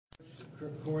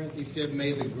Corinth, he said,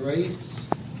 "May the grace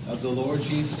of the Lord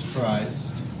Jesus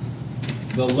Christ,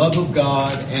 the love of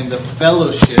God, and the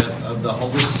fellowship of the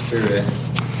Holy Spirit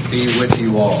be with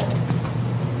you all."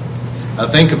 Now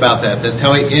think about that. That's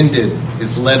how he ended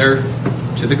his letter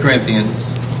to the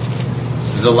Corinthians.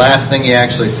 This is the last thing he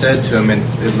actually said to them in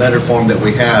the letter form that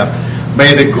we have.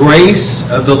 May the grace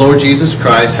of the Lord Jesus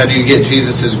Christ. How do you get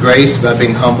Jesus' grace? By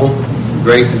being humble.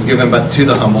 Grace is given but to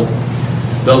the humble.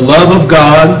 The love of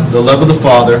God, the love of the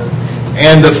Father,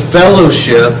 and the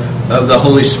fellowship of the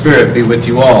Holy Spirit be with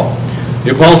you all. The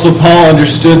Apostle Paul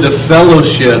understood the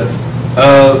fellowship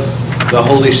of the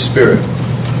Holy Spirit.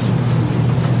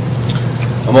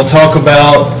 I'm going to talk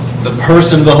about the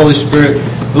person of the Holy Spirit.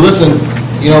 But listen,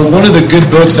 one of the good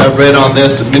books I read on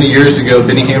this many years ago,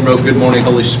 Benny Hinn wrote Good Morning,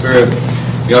 Holy Spirit.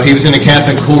 He was in a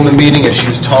Catherine Kuhlman meeting and she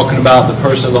was talking about the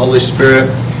person of the Holy Spirit.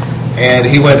 And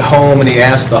he went home and he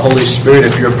asked the Holy Spirit,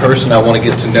 "If you're a person, I want to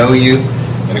get to know you."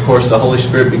 And of course, the Holy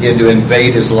Spirit began to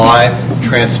invade his life,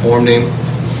 transformed him.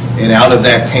 And out of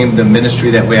that came the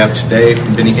ministry that we have today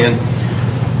from Benny Hinn.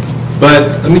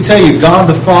 But let me tell you, God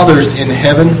the Father is in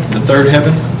heaven, the third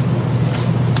heaven.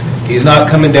 He's not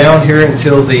coming down here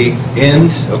until the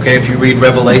end. Okay, if you read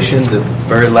Revelation, the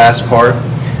very last part,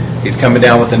 he's coming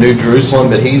down with the New Jerusalem,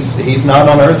 but he's not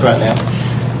on earth right now.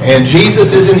 And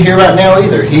Jesus isn't here right now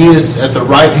either. He is at the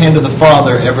right hand of the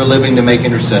Father, ever living to make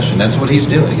intercession. That's what he's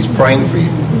doing. He's praying for you.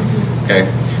 Okay,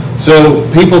 so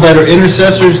people that are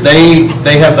intercessors, they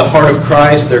have the heart of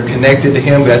Christ. They're connected to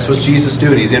him. That's what Jesus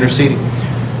doing. He's interceding.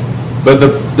 But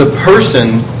the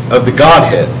person of the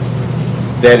Godhead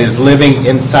that is living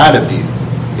inside of you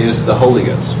is the Holy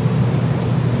Ghost.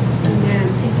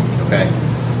 Okay?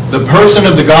 The person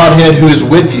of the Godhead who is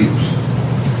with you,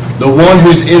 the one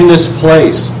who's in this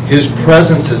place, his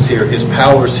presence is here, his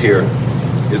power is here,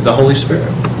 is the Holy Spirit.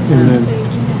 Amen.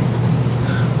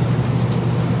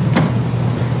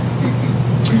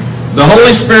 The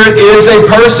Holy Spirit is a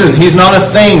person. He's not a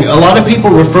thing. A lot of people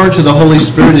refer to the Holy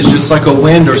Spirit as just like a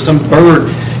wind or some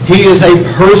bird. He is a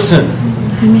person.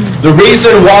 The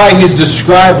reason why he's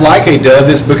described like a dove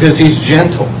is because he's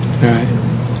gentle. Right.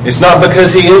 It's not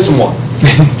because he is one.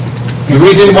 The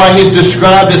reason why he's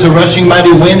described as a rushing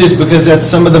mighty wind is because that's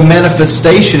some of the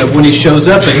manifestation of when he shows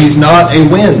up, and he's not a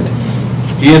wind.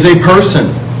 He is a person.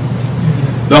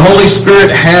 The Holy Spirit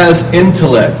has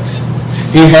intellect.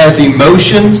 He has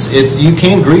emotions. You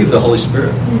can grieve the Holy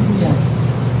Spirit. Yes.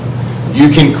 You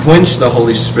can quench the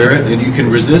Holy Spirit, and you can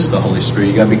resist the Holy Spirit.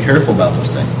 You got to be careful about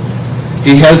those things.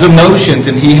 He has emotions,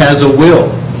 and he has a will.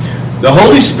 The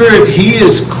Holy Spirit, he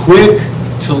is quick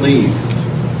to leave.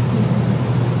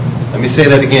 Let me say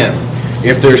that again.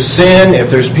 If there's sin, if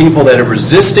there's people that are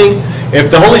resisting,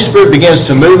 if the Holy Spirit begins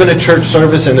to move in a church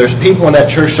service and there's people in that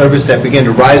church service that begin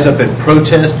to rise up and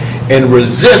protest and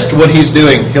resist what he's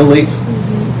doing, he'll leave.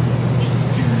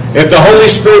 If the Holy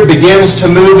Spirit begins to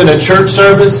move in a church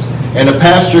service and a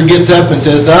pastor gets up and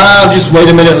says, just wait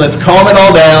a minute, let's calm it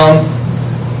all down,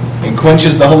 and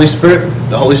quenches the Holy Spirit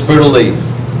will leave.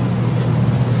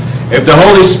 If the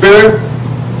Holy Spirit,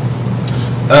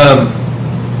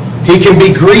 he can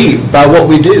be grieved by what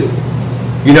we do.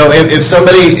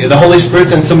 If the Holy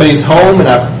Spirit's in somebody's home, and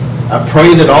I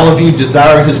pray that all of you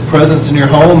desire his presence in your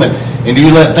home, and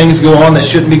you let things go on that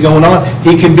shouldn't be going on,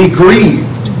 he can be grieved.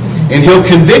 And he'll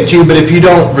convict you, but if you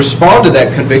don't respond to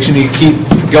that conviction, you keep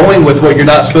going with what you're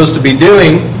not supposed to be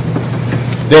doing,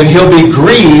 then he'll be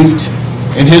grieved,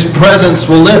 and his presence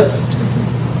will lift.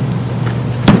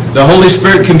 The Holy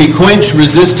Spirit can be quenched,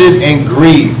 resisted, and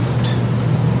grieved.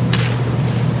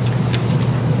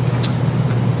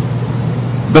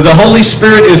 But the Holy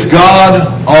Spirit is God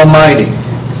Almighty.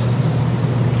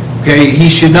 Okay, he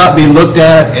should not be looked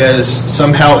at as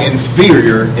somehow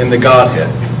inferior in the Godhead.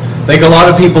 I think a lot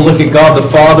of people look at God the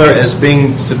Father as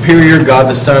being superior,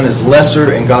 God the Son as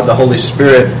lesser, and God the Holy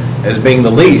Spirit as being the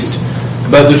least.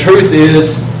 But the truth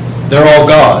is, they're all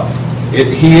God.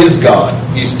 He is God.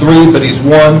 He's three, but he's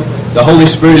one. The Holy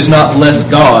Spirit is not less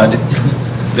God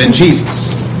than Jesus.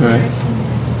 Right.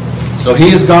 So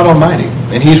he is God Almighty.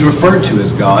 And he's referred to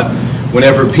as God.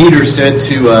 Whenever Peter said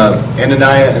to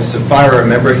Ananias and Sapphira,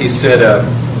 remember, he said,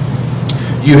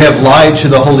 you have lied to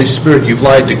the Holy Spirit. You've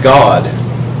lied to God.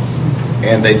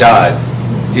 And they died.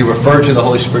 He referred to the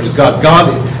Holy Spirit as God.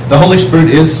 The Holy Spirit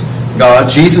is God.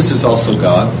 Jesus is also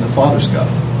God. The Father's God.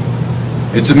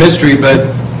 It's a mystery,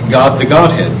 but God, the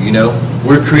Godhead,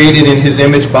 We're created in his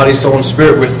image, body, soul, and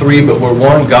spirit. We're three, but we're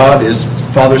one. God is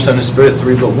Father, Son, and Spirit,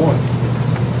 three, but one.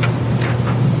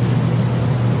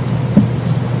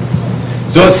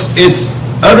 So it's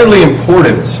utterly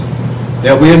important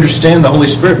that we understand the Holy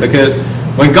Spirit, because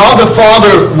when God the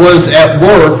Father was at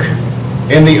work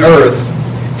in the earth.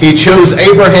 He chose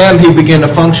Abraham. He began to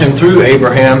function through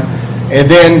Abraham, and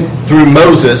then through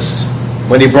Moses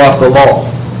when he brought the law.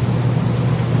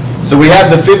 So we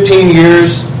have the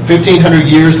 1,500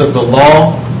 years of the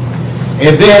law,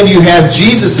 and then you have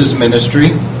Jesus' ministry,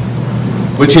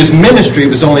 which his ministry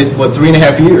was only,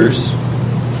 3.5 years.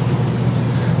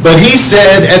 But he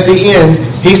said at the end,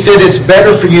 he said, it's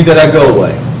better for you that I go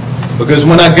away. Because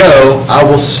when I go, I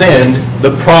will send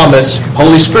the promised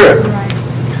Holy Spirit.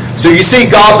 So you see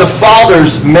God the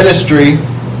Father's ministry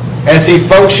as he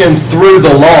functioned through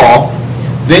the law.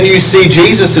 Then you see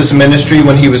Jesus' ministry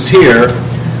when he was here.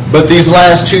 But these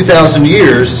last 2,000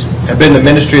 years have been the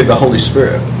ministry of the Holy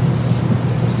Spirit.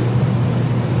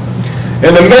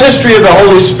 And the ministry of the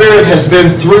Holy Spirit has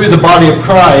been through the body of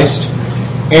Christ.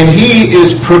 And he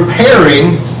is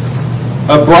preparing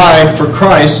a bride for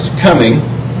Christ coming.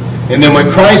 And then when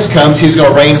Christ comes, he's going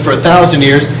to reign for 1,000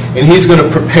 years. And he's going to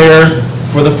prepare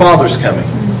for the Father's coming.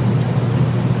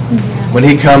 When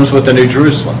he comes with the New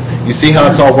Jerusalem. You see how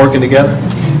it's all working together?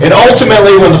 And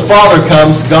ultimately, when the Father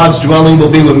comes, God's dwelling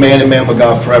will be with man and man with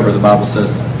God forever. The Bible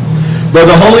says that. But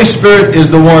the Holy Spirit is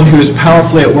the one who is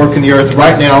powerfully at work in the earth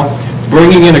right now,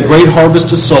 bringing in a great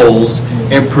harvest of souls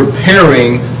and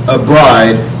preparing a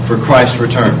bride for Christ's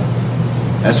return.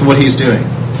 That's what he's doing.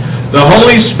 The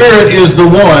Holy Spirit is the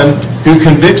one who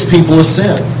convicts people of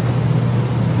sin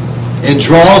and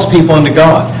draws people unto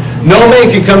God. No man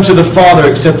can come to the Father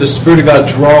except the Spirit of God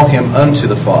draw him unto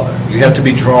the Father. You have to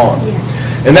be drawn.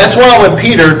 And that's why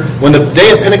when the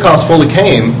day of Pentecost fully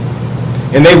came,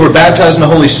 and they were baptized in the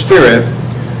Holy Spirit,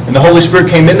 and the Holy Spirit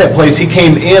came in that place, he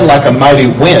came in like a mighty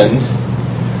wind.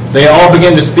 They all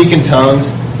began to speak in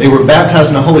tongues. They were baptized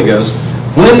in the Holy Ghost.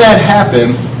 When that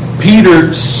happened,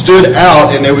 Peter stood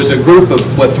out, and there was a group of,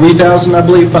 3,000, I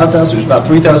believe, 5,000? There's about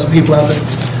 3,000 people out there.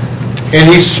 And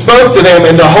he spoke to them,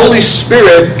 and the Holy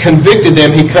Spirit convicted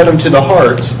them. He cut them to the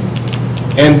heart.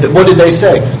 And what did they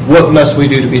say? What must we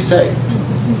do to be saved?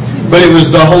 But it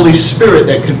was the Holy Spirit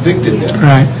that convicted them.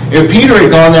 Right. If Peter had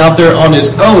gone out there on his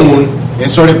own and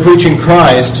started preaching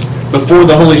Christ before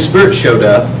the Holy Spirit showed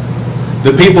up,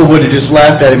 the people would have just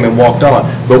laughed at him and walked on.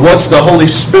 But once the Holy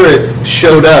Spirit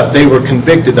showed up, they were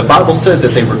convicted. The Bible says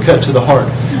that they were cut to the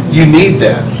heart. You need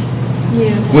that.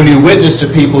 Yes. When you witness to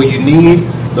people, you need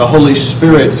the Holy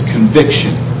Spirit's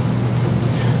conviction.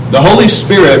 The Holy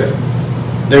Spirit,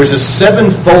 there's a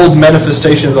sevenfold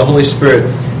manifestation of the Holy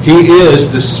Spirit. He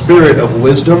is the Spirit of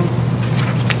wisdom,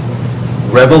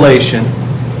 revelation,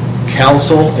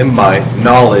 counsel and might,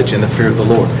 knowledge, and the fear of the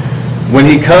Lord. When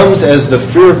he comes as the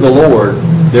fear of the Lord,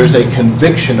 there's a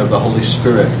conviction of the Holy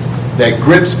Spirit that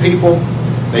grips people.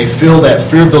 They feel that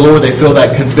fear of the Lord, they feel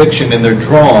that conviction, and they're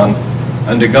drawn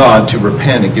unto God to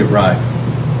repent and get right.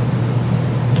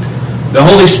 The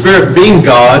Holy Spirit being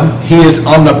God, he is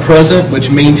omnipresent, which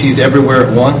means he's everywhere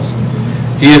at once.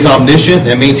 He is omniscient,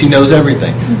 that means he knows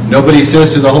everything. Nobody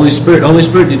says to the Holy Spirit, Holy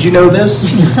Spirit, did you know this?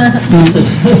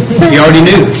 He already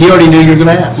knew. He already knew you were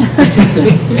going to ask.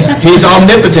 He's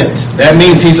omnipotent. That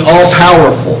means he's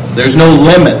all-powerful. There's no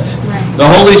limit. The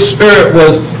Holy Spirit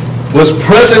was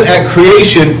present at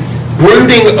creation,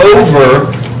 brooding over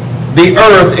the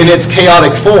earth in its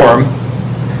chaotic form.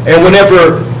 And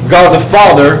whenever God the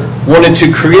Father wanted to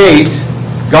create,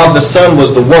 God the Son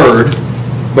was the Word.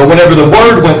 But whenever the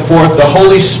Word went forth, the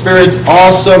Holy Spirit's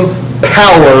awesome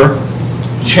power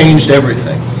changed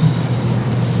everything.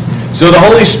 So the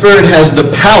Holy Spirit has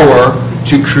the power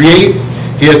to create.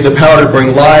 He has the power to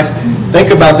bring life. Think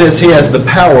about this. He has the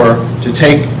power to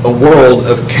take a world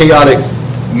of chaotic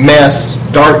mess,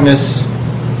 darkness,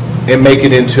 and make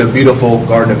it into a beautiful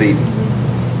Garden of Eden.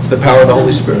 It's the power of the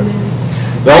Holy Spirit.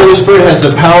 The Holy Spirit has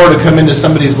the power to come into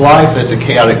somebody's life that's a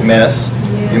chaotic mess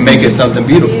and make it something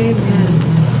beautiful.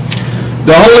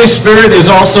 The Holy Spirit is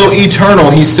also eternal.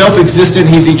 He's self-existent.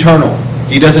 He's eternal.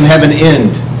 He doesn't have an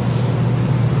end.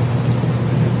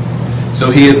 So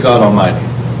he is God Almighty.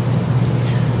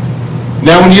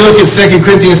 Now when you look at 2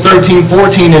 Corinthians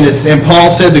 13:14, and Paul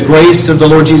said, the grace of the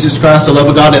Lord Jesus Christ, the love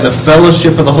of God, and the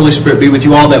fellowship of the Holy Spirit be with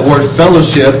you all. That word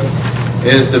fellowship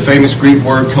is the famous Greek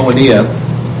word koinonia.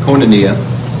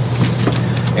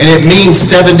 And it means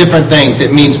 7 different things.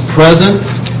 It means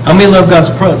presence. How many love God's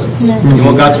presence? You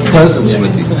want God's presence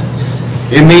with you.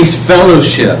 It means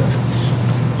fellowship,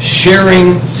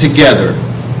 sharing together,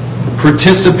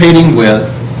 participating with,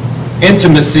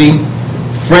 intimacy,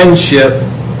 friendship,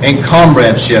 and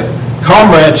comradeship.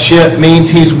 Comradeship means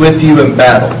he's with you in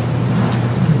battle.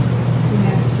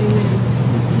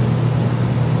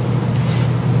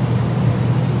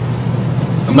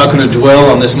 I'm not going to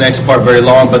dwell on this next part very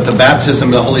long, but the baptism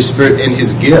of the Holy Spirit and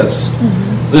his gifts.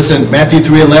 Listen, Matthew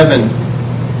 3:11,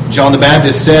 John the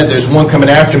Baptist said, there's one coming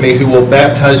after me who will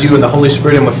baptize you in the Holy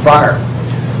Spirit and with fire.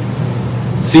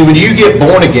 See, when you get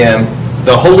born again,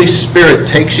 the Holy Spirit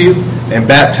takes you and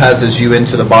baptizes you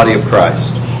into the body of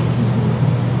Christ.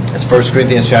 That's 1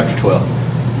 Corinthians chapter 12.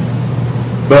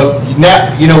 But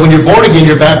now, when you're born again,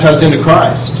 you're baptized into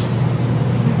Christ.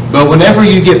 But whenever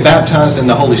you get baptized in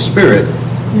the Holy Spirit,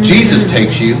 Jesus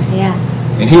takes you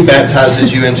and he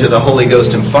baptizes you into the Holy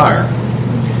Ghost and fire.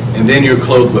 And then you're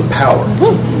clothed with power.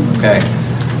 Okay?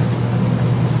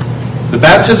 The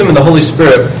baptism in the Holy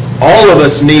Spirit, all of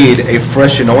us need a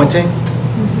fresh anointing.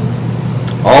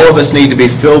 All of us need to be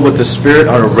filled with the Spirit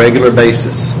on a regular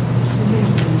basis.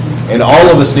 And all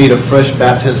of us need a fresh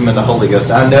baptism in the Holy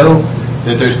Ghost. I know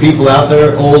that there's people out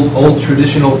there, old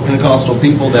traditional Pentecostal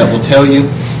people that will tell you,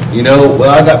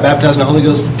 I got baptized in the Holy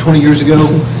Ghost 20 years ago.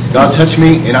 God touched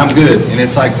me and I'm good. And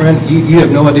it's like, friend, you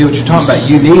have no idea what you're talking about.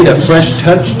 You need a fresh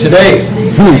touch today.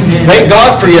 Thank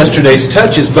God for yesterday's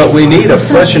touches, but we need a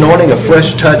fresh anointing, a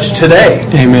fresh touch today.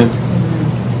 Amen.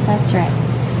 That's right.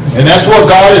 And that's what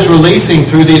God is releasing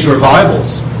through these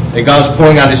revivals. That God's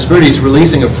pouring out His Spirit. He's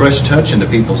releasing a fresh touch into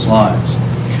people's lives.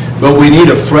 But we need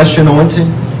a fresh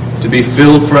anointing to be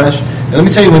filled fresh. And let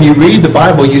me tell you, when you read the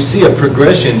Bible, you see a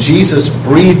progression. Jesus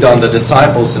breathed on the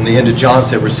disciples in the end of John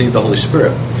that received the Holy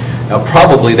Spirit. Now,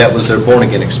 probably that was their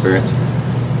born-again experience.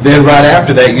 Then right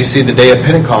after that, you see the day of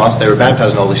Pentecost. They were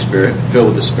baptized in the Holy Spirit, filled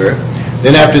with the Spirit.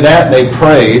 Then after that, they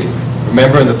prayed.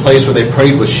 Remember, in the place where they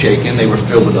prayed was shaken. They were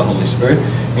filled with the Holy Spirit.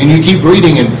 And you keep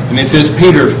reading, and it says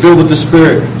Peter, filled with the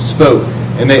Spirit, spoke.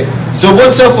 So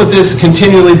what's up with this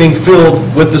continually being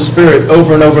filled with the Spirit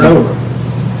over and over and over?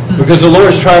 Because the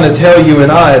Lord's trying to tell you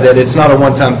and I that it's not a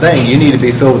one-time thing. You need to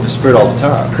be filled with the Spirit all the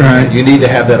time. Right. You need to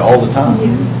have that all the time.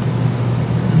 Yeah.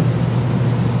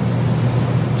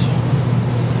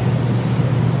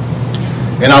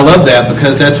 And I love that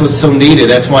because that's what's so needed.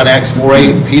 That's why in Acts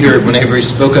 4:8, Peter, whenever he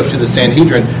spoke up to the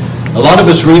Sanhedrin, a lot of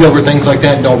us read over things like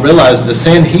that and don't realize the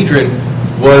Sanhedrin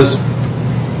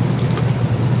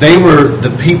they were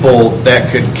the people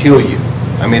that could kill you.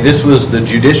 I mean, this was the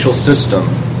judicial system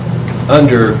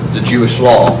under the Jewish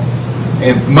law.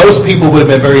 And most people would have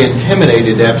been very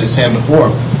intimidated to have to stand before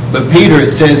him. But Peter, it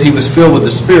says he was filled with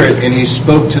the Spirit and he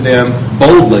spoke to them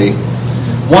boldly.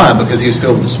 Why? Because he was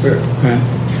filled with the Spirit. Right.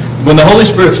 When the Holy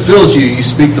Spirit fills you, you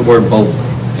speak the word boldly.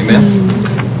 Amen?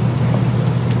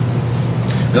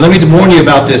 Now let me warn you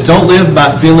about this. Don't live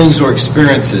by feelings or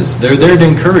experiences. They're there to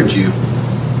encourage you,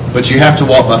 but you have to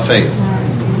walk by faith.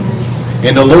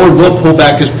 And the Lord will pull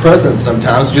back His presence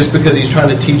sometimes just because He's trying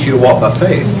to teach you to walk by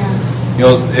faith.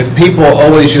 If people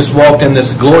always just walked in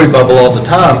this glory bubble all the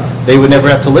time, they would never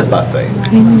have to live by faith.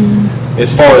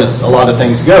 As far as a lot of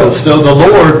things go. So the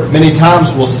Lord many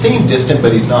times will seem distant,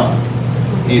 but He's not.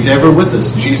 He's ever with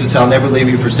us. Jesus, I'll never leave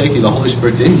you, forsake you. The Holy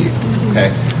Spirit's in you.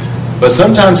 Okay? But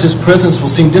sometimes His presence will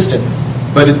seem distant.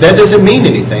 But that doesn't mean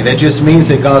anything. That just means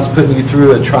that God's putting you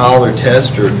through a trial or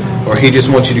test or He just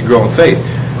wants you to grow in faith.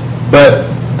 But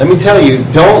let me tell you,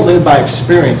 don't live by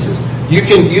experiences. You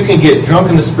can get drunk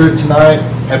in the Spirit tonight,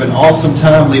 have an awesome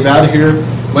time, leave out of here,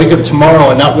 wake up tomorrow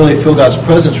and not really feel God's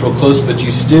presence real close, but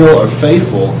you still are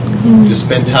faithful to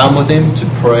spend time with Him, to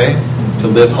pray, to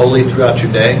live holy throughout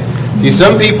your day. See,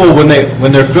 some people, when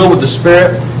they're filled with the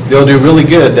Spirit, they'll do really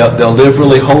good. They'll live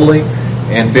really holy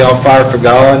and be on fire for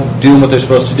God, doing what they're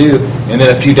supposed to do. And then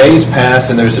a few days pass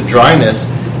and there's a dryness.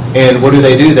 And what do?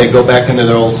 They go back into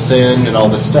their old sin and all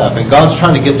this stuff. And God's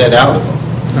trying to get that out of them.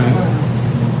 Right.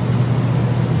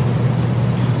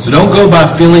 So don't go by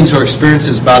feelings or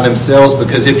experiences by themselves,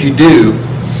 because if you do,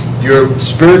 your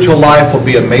spiritual life will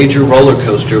be a major roller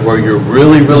coaster where you're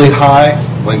really, really high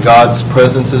when God's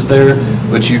presence is there,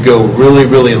 but you go really,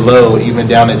 really low, even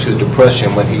down into a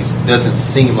depression when He doesn't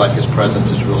seem like His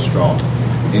presence is real strong.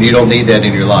 And you don't need that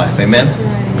in your life. Amen?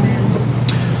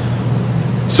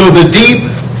 So the deep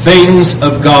things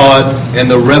of God and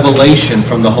the revelation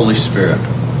from the Holy Spirit.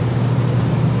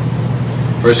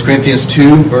 1 Corinthians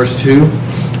 2, verse 2.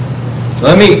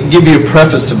 Let me give you a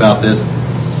preface about this.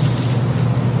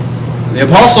 The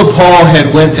Apostle Paul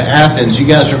had went to Athens. You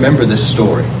guys remember this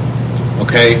story.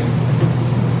 Okay?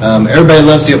 Everybody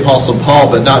loves the Apostle Paul,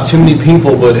 but not too many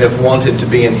people would have wanted to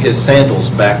be in his sandals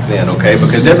back then, okay?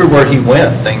 Because everywhere he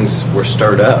went, things were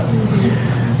stirred up.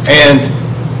 And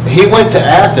he went to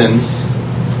Athens,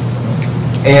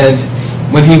 and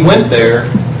when he went there,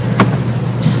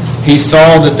 he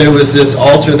saw that there was this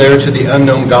altar there to the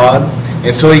unknown God.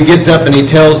 And so he gets up and he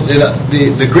tells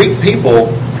the Greek people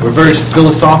were very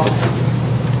philosophical.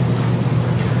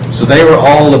 So they were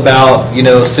all about,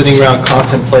 sitting around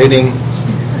contemplating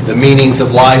the meanings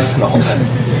of life and all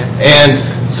that. And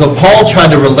so Paul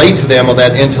tried to relate to them on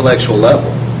that intellectual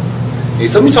level. He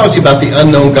said, let me talk to you about the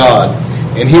unknown God.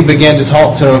 And he began to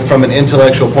talk to them from an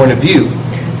intellectual point of view.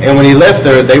 And when he left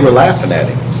there, they were laughing at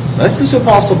him. This is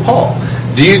Apostle Paul.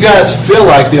 Do you guys feel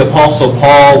like the Apostle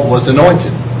Paul was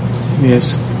anointed?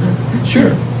 Yes.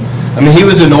 Sure. I mean, he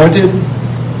was anointed.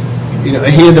 You know,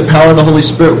 he had the power of the Holy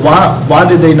Spirit. Why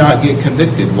did they not get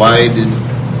convicted? Why did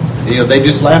they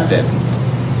just laughed at him?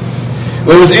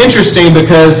 Well, it was interesting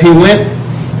because he went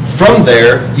from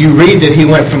there. You read that he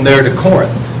went from there to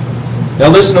Corinth. Now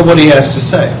listen to what he has to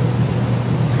say.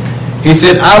 He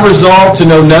said, I resolved to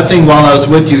know nothing while I was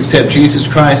with you except Jesus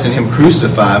Christ and him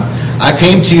crucified. I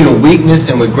came to you in weakness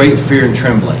and with great fear and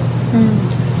trembling.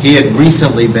 He had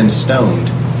recently been stoned,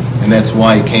 and that's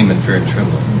why he came in fear and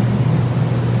trembling.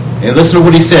 And listen to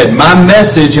what he said. My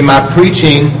message and my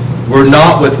preaching were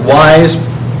not with wise,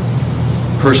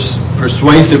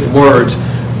 persuasive words,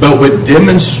 but with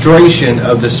demonstration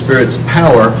of the Spirit's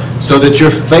power, so that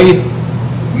your faith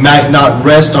might not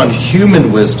rest on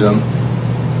human wisdom,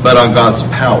 but on God's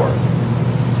power.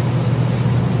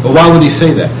 But why would he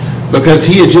say that? Because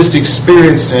he had just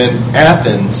experienced in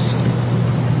Athens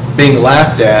being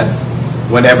laughed at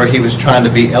whenever he was trying to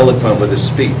be eloquent with his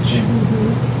speech.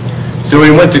 So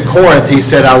when he went to Corinth, he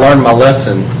said, I learned my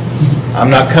lesson. I'm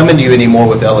not coming to you anymore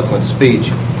with eloquent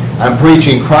speech. I'm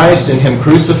preaching Christ and him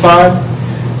crucified,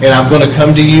 and I'm going to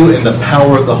come to you in the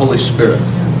power of the Holy Spirit,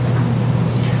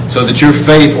 so that your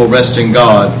faith will rest in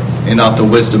God and not the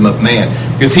wisdom of man.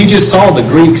 Because he just saw the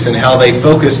Greeks and how they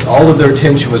focused, all of their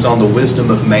attention was on the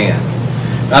wisdom of man.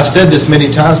 I've said this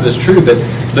many times, but it's true, but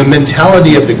the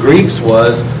mentality of the Greeks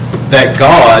was that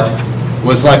God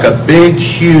was like a big,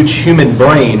 huge human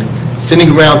brain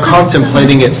sitting around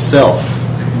contemplating itself.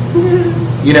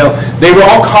 You know, they were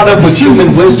all caught up with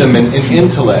human wisdom and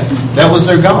intellect. That was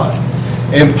their God.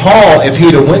 And Paul, if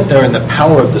he'd have went there in the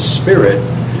power of the Spirit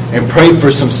and prayed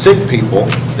for some sick people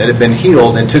that had been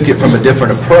healed and took it from a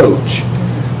different approach,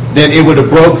 then it would have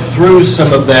broke through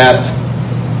some of that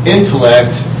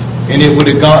intellect, and it would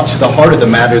have got to the heart of the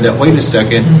matter that, wait a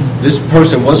second, this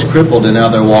person was crippled and now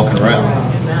they're walking around.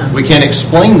 We can't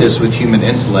explain this with human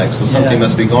intellect, so something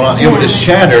must be going on. It would have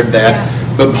shattered that,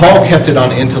 but Paul kept it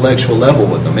on an intellectual level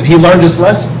with them, and he learned his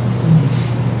lesson.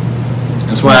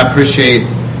 That's why I appreciate,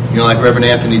 like Reverend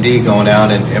Anthony D. going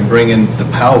out and bringing the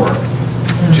power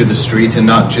to the streets and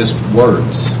not just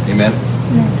words. Amen?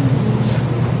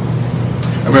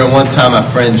 I remember one time my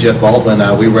friend Jeff Baldwin and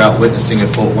I, we were out witnessing in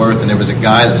Fort Worth, and there was a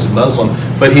guy that was a Muslim,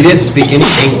 but he didn't speak any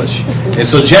English. And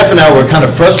so Jeff and I were kind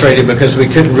of frustrated because we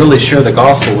couldn't really share the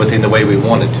gospel with him the way we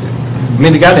wanted to. I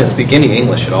mean, the guy didn't speak any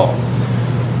English at all.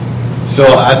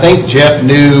 So I think Jeff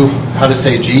knew how to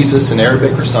say Jesus in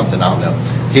Arabic or something. I don't know.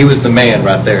 He was the man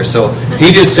right there. So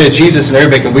he just said Jesus in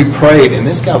Arabic, and we prayed, and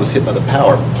this guy was hit by the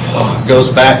power. Goes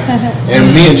back,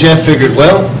 and me and Jeff figured,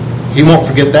 well, he won't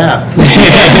forget that.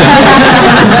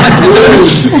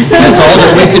 That's all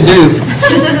that we could do.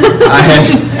 I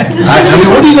mean,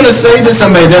 what are you going to say to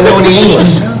somebody that doesn't know any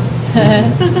English?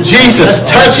 Jesus,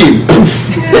 touch him.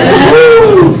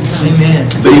 Amen.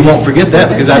 But you won't forget that,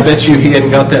 because I bet you he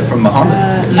hadn't got that from Muhammad.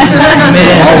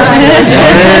 Amen.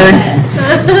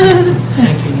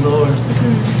 Thank you, Lord.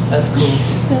 That's cool.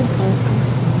 That's awesome.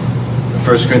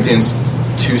 1 Corinthians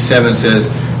 2:7 says,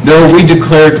 no, we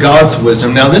declare God's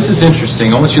wisdom. Now, this is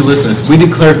interesting. I want you to listen to this. We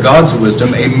declare God's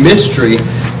wisdom, a mystery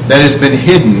that has been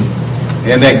hidden,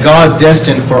 and that God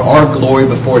destined for our glory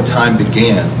before time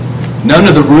began. None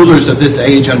of the rulers of this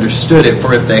age understood it,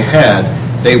 for if they had,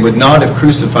 they would not have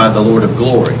crucified the Lord of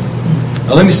glory.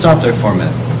 Now, let me stop there for a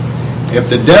minute. If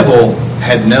the devil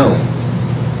had known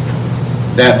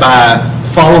that by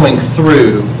following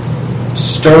through,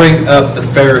 stirring up the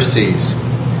Pharisees,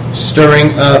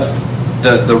 stirring up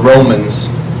the Romans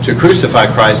to crucify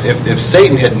Christ, if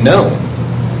Satan had known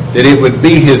that it would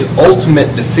be his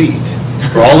ultimate defeat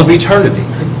for all of eternity,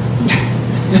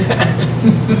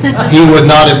 he would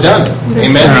not have done it.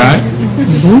 Amen? Right.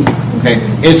 Okay.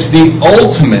 It's the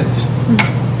ultimate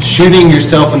shooting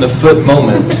yourself in the foot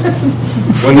moment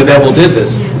when the devil did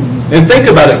this. And think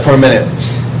about it for a minute.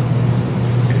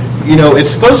 It's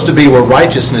supposed to be where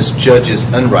righteousness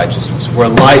judges unrighteousness, where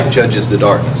light judges the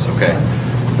darkness, okay?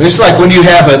 It's like when you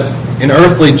have an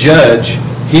earthly judge,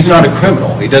 he's not a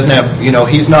criminal. He doesn't have,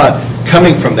 he's not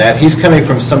coming from that. He's coming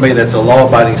from somebody that's a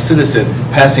law-abiding citizen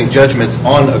passing judgments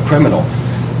on a criminal.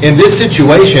 In this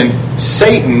situation,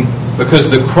 Satan, because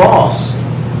the cross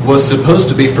was supposed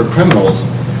to be for criminals,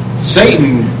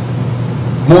 Satan,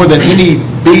 more than any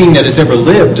being that has ever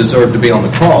lived, deserved to be on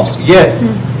the cross. Yet,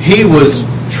 he was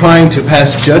trying to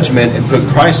pass judgment and put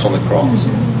Christ on the cross.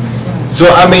 So,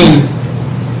 I mean,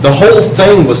 The whole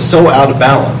thing was so out of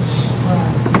balance.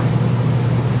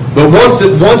 But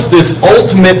once this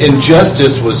ultimate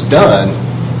injustice was done,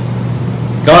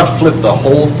 God flipped the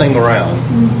whole thing around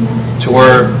to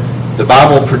where the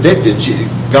Bible predicted,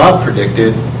 God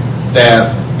predicted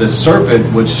that the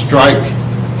serpent would strike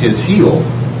his heel,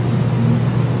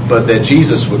 but that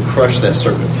Jesus would crush that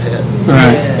serpent's head.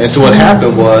 Right. And so what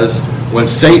happened was, when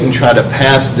Satan tried to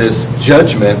pass this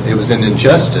judgment, it was an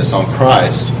injustice on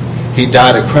Christ. He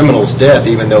died a criminal's death,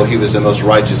 even though he was the most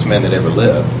righteous man that ever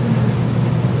lived.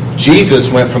 Jesus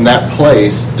went from that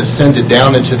place, descended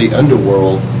down into the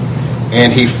underworld,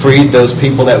 and he freed those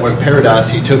people that were in paradise.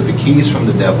 He took the keys from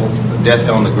the devil, death,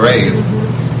 hell, and the grave.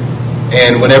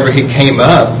 And whenever he came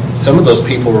up, some of those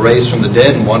people were raised from the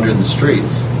dead and wandered in the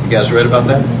streets. You guys read about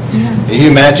that? Yeah. And you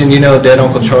imagine, dead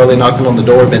Uncle Charlie knocking on the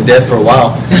door, been dead for a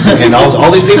while, and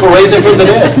all these people raising from the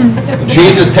dead.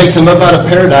 Jesus takes them up out of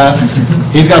paradise.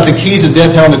 He's got the keys of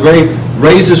death, hell, and the grave,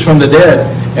 raises from the dead.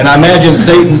 And I imagine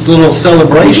Satan's little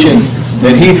celebration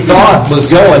that he thought was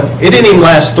going, it didn't even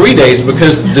last 3 days,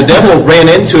 because the devil ran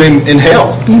into him in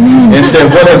hell and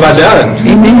said, "What have I done?"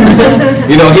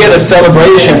 He had a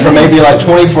celebration for maybe like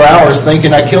 24 hours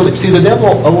thinking, "I killed him." See, the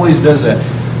devil always does that.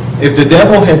 If the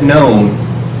devil had known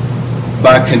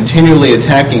by continually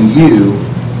attacking you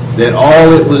that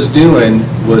all it was doing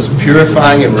was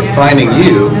purifying and refining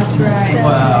you, That's right.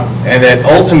 Wow. and that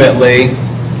ultimately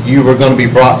you were going to be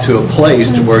brought to a place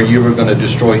to where you were going to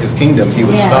destroy his kingdom, he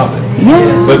would stop it.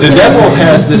 Yes. But the devil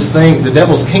has this thing, the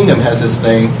devil's kingdom has this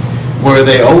thing where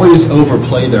they always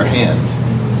overplay their hand.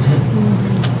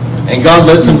 And God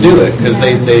lets them do it because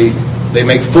they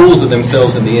make fools of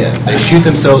themselves in the end. They shoot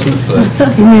themselves in the foot.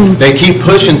 They keep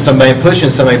pushing somebody,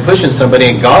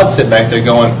 and God sit back there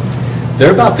going,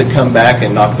 they're about to come back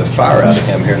and knock the fire out of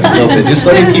him here in a little bit. Just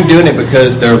let him keep doing it,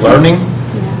 because they're learning.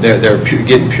 They're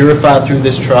getting purified through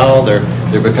this trial.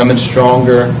 They're becoming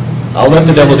stronger. I'll let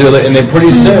the devil do it, and then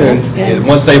pretty soon,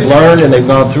 once they've learned and they've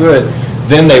gone through it,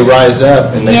 then they rise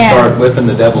up and they start whipping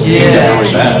the devil's kingdom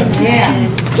really bad.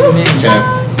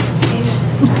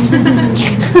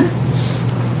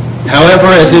 However,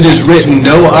 as it is written,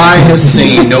 no eye has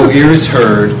seen, no ear has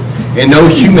heard, and no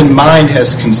human mind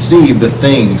has conceived the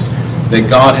things that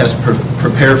God has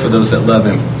prepared for those that love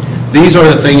him. These are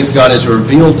the things God has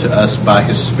revealed to us by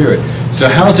his Spirit. So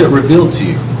how is it revealed to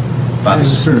you? By the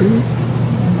Spirit.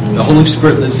 The Holy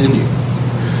Spirit lives in you.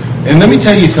 And let me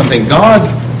tell you something. God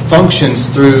functions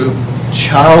through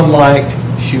childlike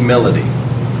humility.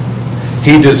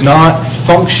 He does not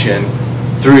function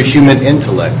through human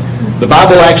intellect. The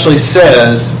Bible actually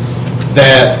says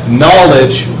that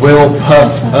knowledge will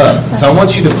puff up. So I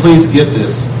want you to please get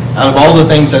this. Out of all the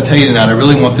things I tell you tonight, I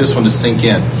really want this one to sink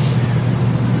in.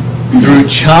 Through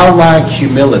childlike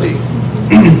humility,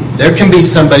 there can be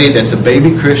somebody that's a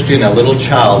baby Christian, a little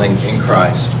child in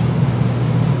Christ,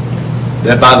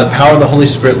 that by the power of the Holy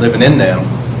Spirit living in them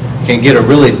can get a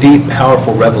really deep,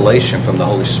 powerful revelation from the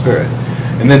Holy Spirit.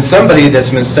 And then somebody that's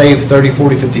been saved 30,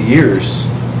 40, 50 years,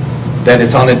 that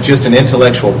it's on just an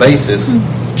intellectual basis,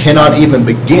 cannot even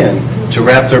begin to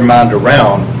wrap their mind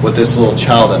around what this little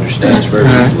child understands very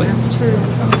easily. That's true.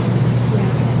 That's awesome.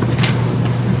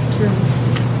 That's true.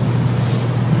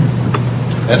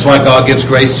 That's why God gives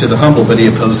grace to the humble, but he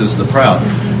opposes the proud.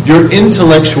 Your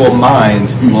intellectual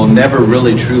mind will never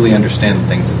really truly understand the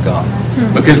things of God,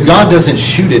 because God doesn't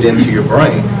shoot it into your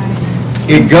brain.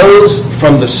 It goes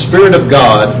from the Spirit of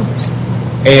God,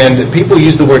 and people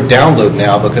use the word download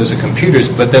now because of computers,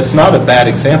 but that's not a bad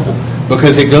example,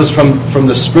 because it goes from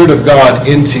the Spirit of God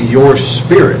into your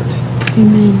spirit.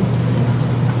 Amen.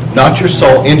 Not your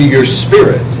soul, into your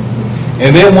spirit.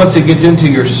 And then once it gets into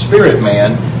your spirit,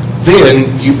 man, then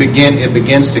it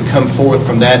begins to come forth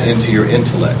from that into your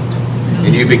intellect.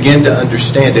 And you begin to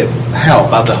understand it. How?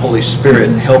 By the Holy Spirit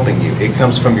helping you. It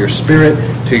comes from your spirit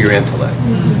to your intellect.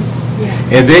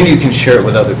 And then you can share it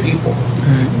with other people.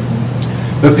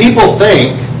 But people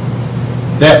think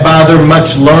that by their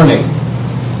much learning,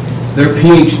 their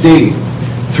PhD,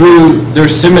 through their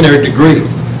seminary degree,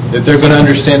 that they're going to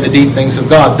understand the deep things of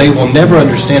God. They will never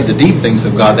understand the deep things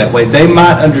of God that way. They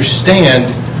might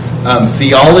understand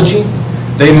theology.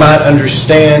 They might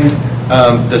understand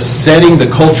the setting, the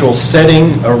cultural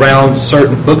setting around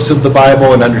certain books of the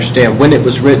Bible, and understand when it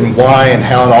was written, why, and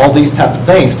how, and all these type of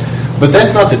things. But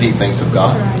that's not the deep things of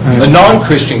God. A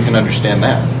non-Christian can understand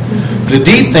that. The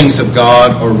deep things of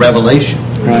God are revelation.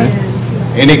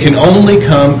 And it can only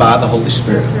come by the Holy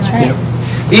Spirit.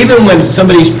 Even when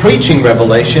somebody's preaching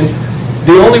revelation,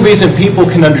 the only reason people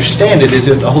can understand it is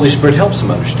if the Holy Spirit helps them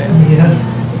understand it. Yeah.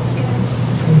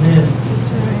 Amen. That's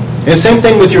right. And the same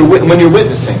thing with when you're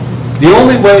witnessing. The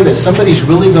only way that somebody's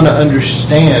really going to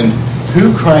understand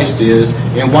who Christ is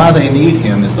and why they need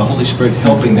him is the Holy Spirit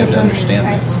helping them to understand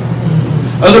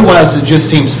that. Otherwise, it just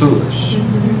seems foolish.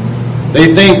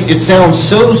 They think it sounds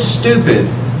so stupid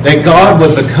that God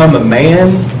would become a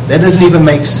man. That doesn't even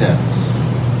make sense.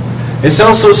 It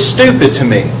sounds so stupid to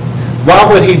me. Why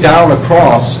would he die on a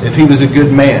cross if he was a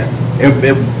good man?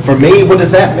 For me, what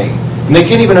does that mean? And they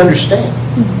can't even understand.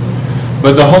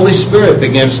 But the Holy Spirit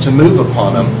begins to move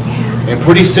upon them. And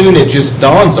pretty soon it just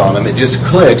dawns on them. It just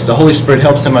clicks. The Holy Spirit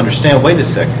helps them understand, wait a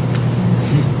second.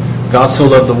 God so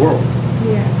loved the world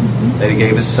that he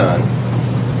gave his Son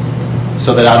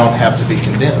so that I don't have to be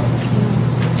condemned.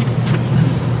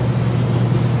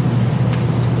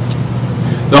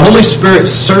 The Holy Spirit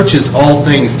searches all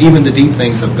things, even the deep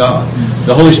things of God.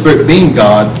 The Holy Spirit being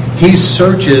God, he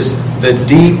searches the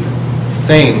deep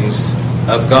things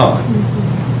of God.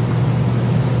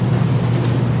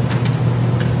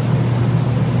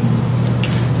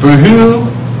 For who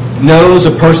knows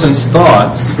a person's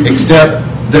thoughts except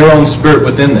their own spirit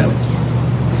within them?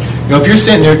 You know, if you're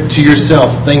sitting there to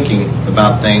yourself thinking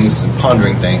about things and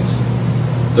pondering things,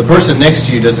 the person next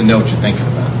to you doesn't know what you're thinking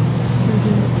about.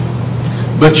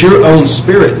 But your own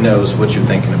spirit knows what you're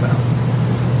thinking about.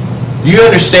 You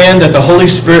understand that the Holy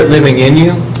Spirit living in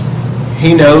you,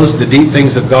 he knows the deep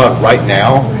things of God right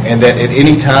now, and that at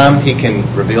any time he can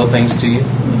reveal things to you.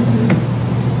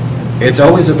 It's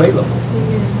always available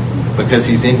because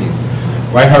he's in you.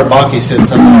 Reinhard Bonnke said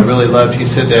something I really loved. He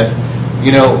said that,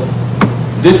 you know,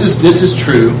 this is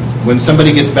true. When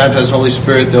somebody gets baptized with the Holy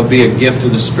Spirit, there'll be a gift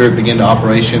of the Spirit begin to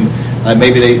operation.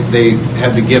 Maybe they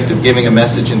have the gift of giving a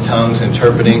message in tongues,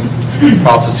 interpreting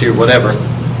prophecy or whatever.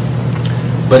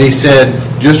 But he said,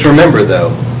 just remember, though,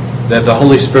 that the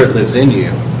Holy Spirit lives in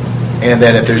you, and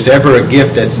that if there's ever a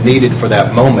gift that's needed for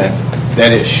that moment,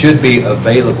 that it should be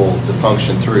available to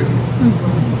function through.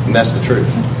 And that's the truth.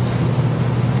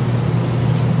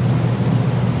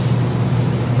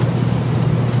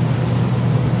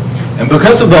 And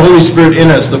because of the Holy Spirit in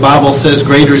us, the Bible says,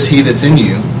 greater is he that's in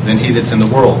you than he that's in the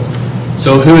world.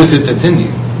 So who is it that's in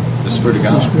you? The Spirit of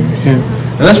God.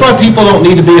 And that's why people don't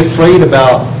need to be afraid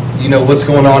about, you know, what's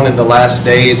going on in the last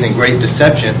days and great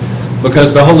deception,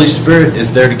 because the Holy Spirit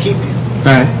is there to keep you.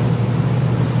 Right.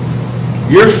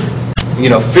 Your,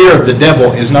 fear of the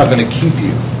devil is not going to keep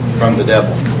you from the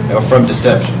devil or from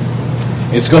deception.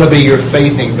 It's going to be your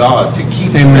faith in God to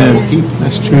keep you. Amen. That will keep you.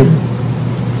 That's true.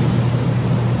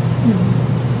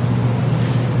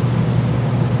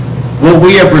 What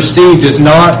we have received is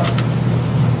not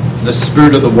the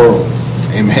spirit of the world.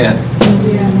 Amen.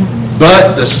 Yes.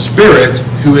 But the Spirit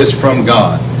who is from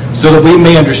God, so that we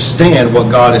may understand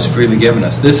what God has freely given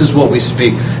us. This is what we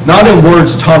speak, not in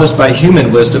words taught us by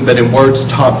human wisdom, but in words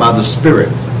taught by the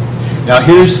Spirit. Now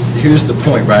here's the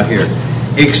point right here.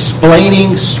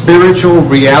 Explaining spiritual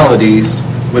realities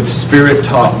with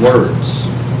Spirit-taught words.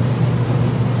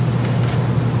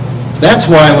 That's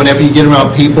why whenever you get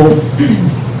around people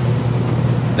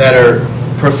that are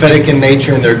prophetic in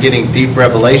nature and they're getting deep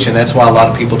revelation, that's why a lot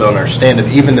of people don't understand it,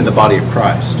 even in the body of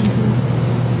Christ.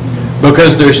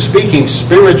 Because they're speaking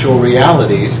spiritual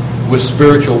realities with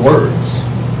spiritual words.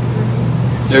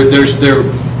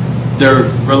 They're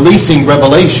releasing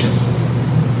revelation.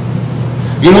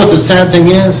 You know what the sad thing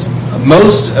is?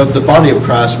 Most of the body of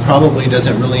Christ probably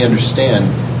doesn't really understand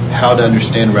how to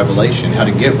understand revelation, how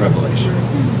to get revelation.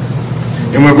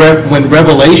 And when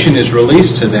revelation is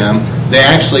released to them, they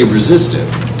actually resist it.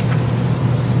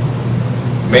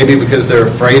 Maybe because they're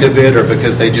afraid of it or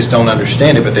because they just don't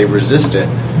understand it, but they resist it.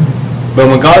 But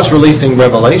when God's releasing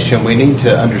revelation, we need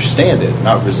to understand it,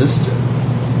 not resist it.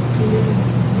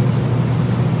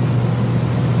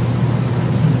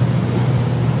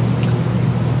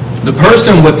 The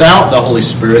person without the Holy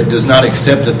Spirit does not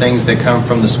accept the things that come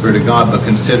from the Spirit of God, but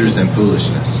considers them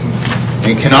foolishness,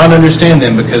 and cannot understand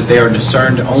them because they are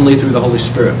discerned only through the Holy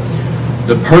Spirit.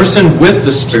 The person with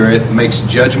the Spirit makes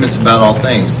judgments about all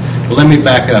things. Well, let me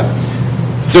back up.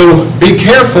 So be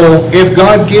careful if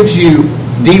God gives you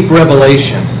deep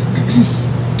revelation.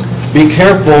 Be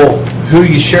careful who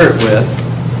you share it with,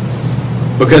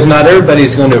 because not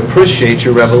everybody's going to appreciate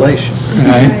your revelation.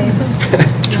 Right.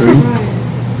 True.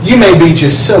 You may be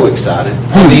just so excited.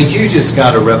 I mean, you just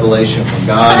got a revelation from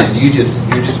God, and you're just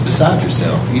beside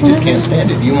yourself. You just can't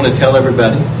stand it. You want to tell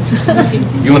everybody.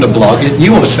 You want to blog it. You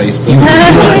want to Facebook it.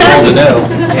 You want the world to know.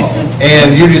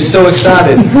 And you're just so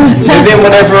excited. And then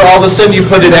whenever all of a sudden you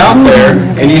put it out there,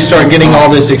 and you start getting all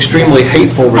this extremely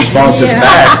hateful responses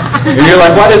back, and you're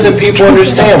like, why doesn't people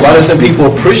understand? Why doesn't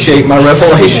people appreciate my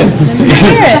revelation?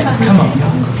 Come on.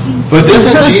 But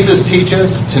doesn't Jesus teach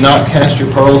us to not cast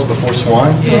your pearls before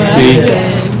swine? Yes.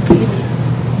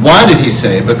 Why did he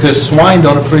say? Because swine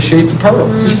don't appreciate the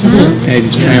pearls. They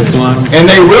just trample on them. And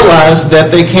they realize that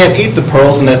they can't eat the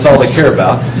pearls, and that's all they care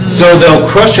about. So they'll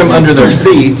crush them under their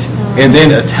feet and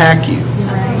then attack you.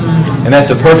 And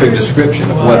that's a perfect description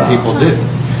of what people do.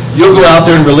 You'll go out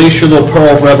there and release your little pearl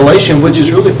of revelation, which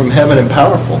is really from heaven and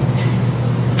powerful.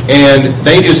 And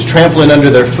they just trample it under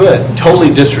their foot,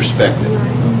 totally disrespect it.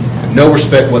 No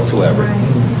respect whatsoever.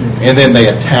 And then they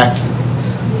attack you.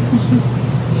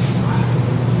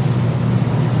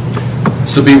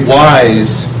 So be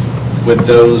wise with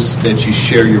those that you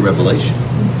share your revelation.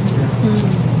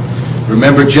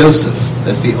 Remember Joseph.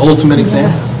 That's the ultimate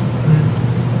example.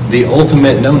 The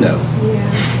ultimate no-no.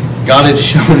 God had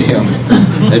shown him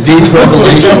a deep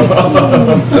revelation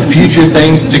of future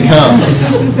things to come.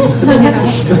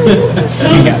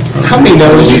 How many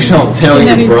knows you don't tell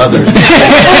your brothers?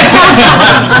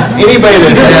 Anybody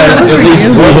that has at least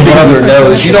one brother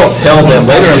knows you don't tell them.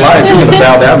 Later in life, you're going to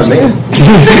bow down to me.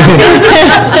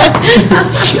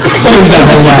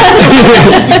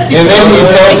 And then he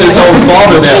tells his own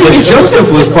father that. But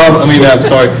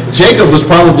Jacob was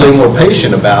probably more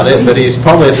patient about it, but he's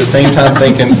probably at the same time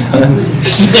thinking, son,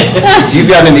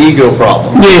 you've got an ego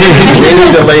problem. We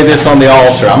need to lay this on the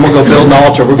altar. I'm going to go build an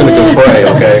altar. We're going to go pray,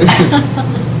 okay?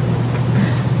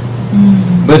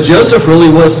 But Joseph really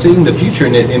was seeing the future,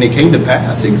 and it came to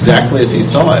pass exactly as he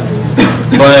saw it.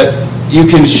 But you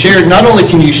can share, not only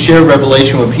can you share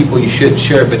revelation with people you shouldn't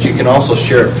share it, but you can also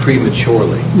share it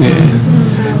prematurely.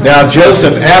 Now,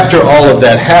 Joseph, after all of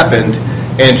that happened,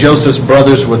 and Joseph's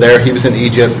brothers were there, he was in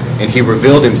Egypt, and he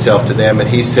revealed himself to them, and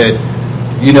he said,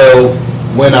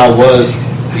 when I was,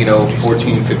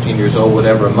 14, 15 years old,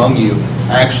 whatever, among you,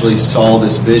 I actually saw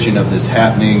this vision of this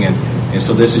happening, and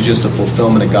so this is just a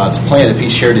fulfillment of God's plan. If he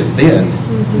shared it then,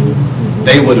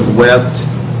 they would have wept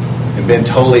and been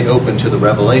totally open to the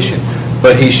revelation.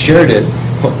 But he shared it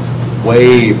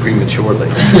way prematurely.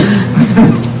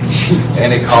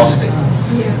 And it cost him.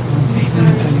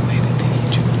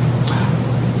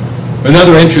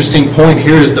 Another interesting point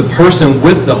here is the person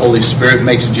with the Holy Spirit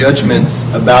makes judgments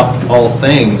about all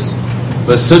things,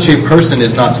 but such a person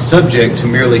is not subject to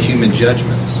merely human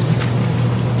judgments.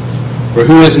 For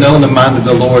who has known the mind of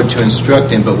the Lord to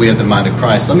instruct him, but we have the mind of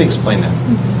Christ? Let me explain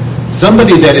that.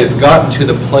 Somebody that has gotten to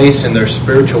the place in their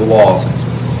spiritual walk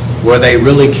where they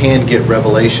really can get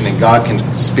revelation and God can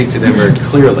speak to them very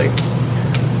clearly,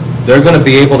 they're going to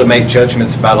be able to make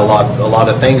judgments about a lot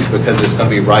of things because it's going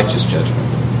to be righteous judgment.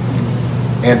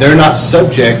 And they're not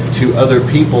subject to other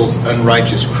people's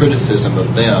unrighteous criticism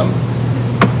of them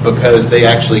because they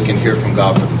actually can hear from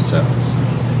God for themselves.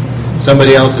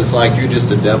 Somebody else is like, you're just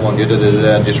a devil and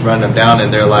just run them down,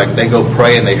 and they're like, they go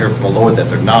pray and they hear from the Lord that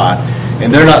they're not.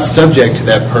 And they're not subject to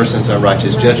that person's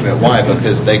unrighteous judgment. Why?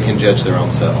 Because they can judge their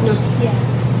own selves.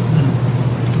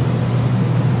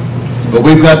 But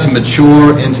we've got to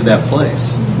mature into that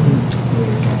place.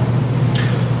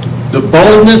 The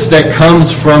boldness that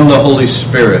comes from the Holy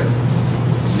Spirit,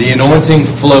 the anointing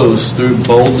flows through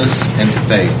boldness and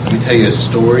faith. Let me tell you a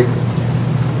story.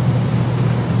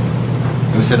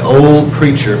 It was an old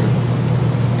preacher,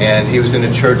 and he was in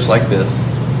a church like this.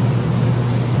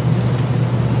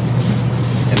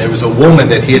 And there was a woman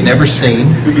that he had never seen.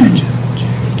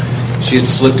 She had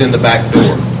slipped in the back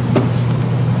door.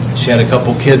 She had a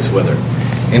couple kids with her.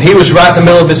 And he was right in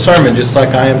the middle of his sermon, just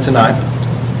like I am tonight.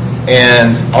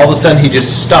 And all of a sudden he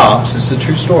just stops. This is a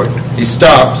true story. He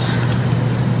stops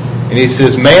and he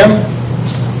says, ma'am,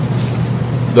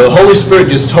 the Holy Spirit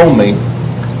just told me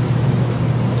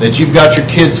that you've got your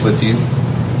kids with you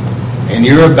and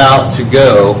you're about to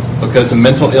go, because of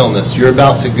mental illness, you're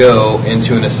about to go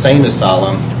into an insane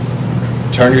asylum,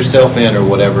 turn yourself in or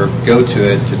whatever, go to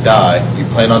it to die. You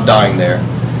plan on dying there.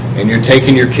 And you're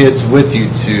taking your kids with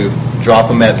you to drop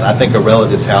them at, I think, a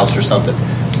relative's house or something.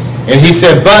 And he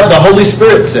said, but the Holy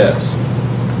Spirit says,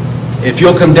 if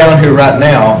you'll come down here right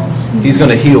now, he's going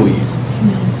to heal you.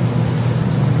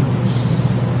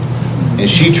 And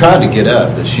she tried to get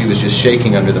up, but she was just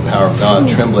shaking under the power of God,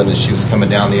 trembling as she was coming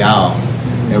down the aisle.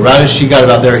 And right as she got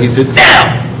about there, he said,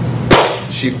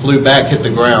 down! She flew back, hit the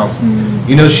ground.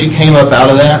 She came up out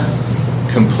of that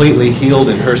completely healed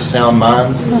in her sound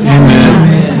mind.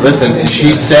 Amen. Listen, and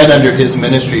she sat under his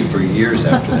ministry for years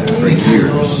after that, for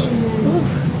years.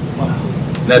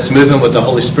 That's moving with the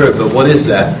Holy Spirit. But what is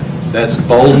that? That's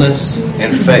boldness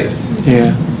and faith.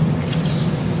 Yeah.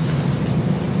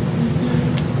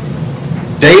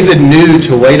 David knew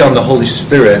to wait on the Holy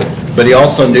Spirit, but he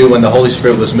also knew when the Holy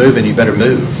Spirit was moving, you better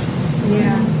move.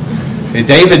 Yeah. And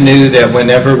David knew that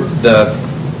whenever the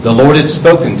The Lord had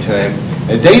spoken to him,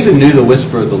 and David knew the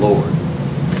whisper of the Lord.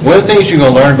 One of the things you're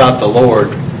going to learn about the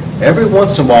Lord, every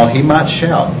once in a while he might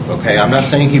shout. Okay, I'm not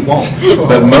saying he won't.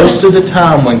 But most of the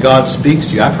time when God speaks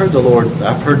to you, I've heard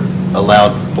a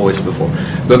loud voice before.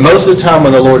 But most of the time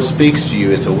when the Lord speaks to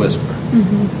you, it's a whisper.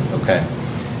 Okay?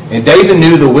 And David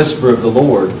knew the whisper of the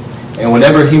Lord. And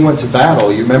whenever he went to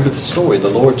battle, you remember the story. The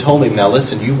Lord told him, now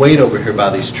listen, you wait over here by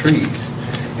these trees.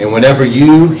 And whenever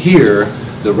you hear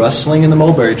the rustling in the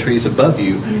mulberry trees above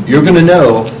you, you're going to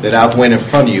know that I've went in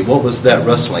front of you. What was that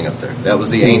rustling up there? That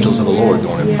was the angels of the Lord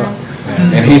going in front.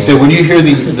 And he said, when you hear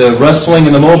the rustling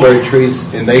in the mulberry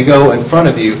trees and they go in front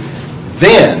of you,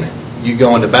 then you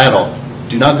go into battle.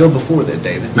 Do not go before that,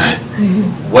 David.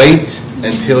 Wait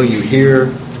until you hear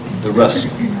the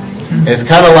rustling. And it's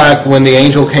kind of like when the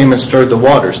angel came and stirred the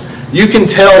waters. You can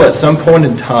tell at some point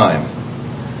in time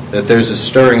that there's a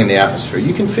stirring in the atmosphere.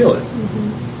 You can feel it.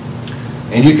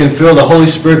 And you can feel the Holy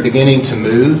Spirit beginning to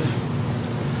move.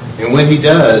 And when he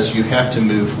does, you have to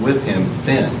move with him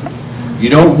then. You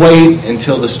don't wait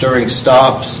until the stirring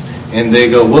stops and they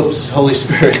go, whoops, Holy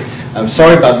Spirit, I'm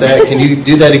sorry about that. Can you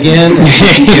do that again?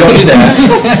 You don't do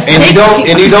that.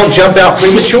 And you don't jump out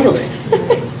prematurely.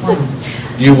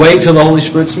 You wait till the Holy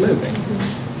Spirit's moving.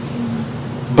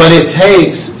 But it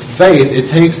takes faith. It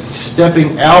takes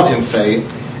stepping out in faith.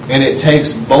 And it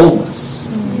takes boldness.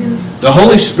 The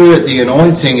Holy Spirit, the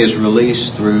anointing, is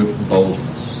released through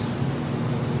boldness.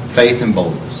 Faith and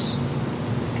boldness.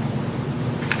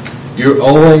 You're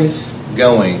always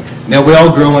going. Now, we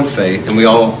all grow in faith, and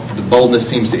the boldness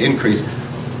seems to increase.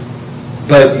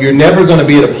 But you're never going to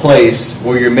be at a place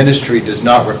where your ministry does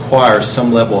not require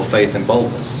some level of faith and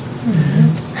boldness.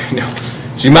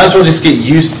 So you might as well just get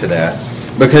used to that.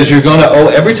 Because you're going to,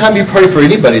 every time you pray for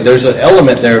anybody, there's an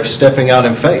element there of stepping out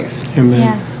in faith. Amen.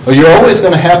 Yeah. Well, you're always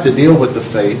going to have to deal with the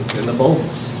faith and the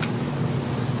boldness.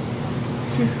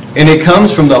 And it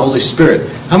comes from the Holy Spirit.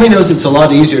 How many knows it's a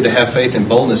lot easier to have faith and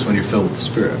boldness when you're filled with the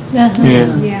Spirit?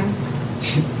 Yeah.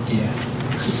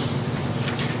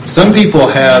 Some people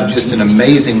have just an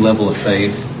amazing level of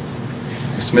faith.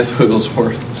 Smith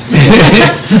Wigglesworth.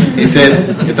 He said,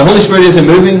 if the Holy Spirit isn't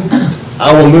moving,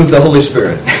 I will move the Holy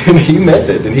Spirit. And he meant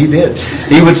it, and he did.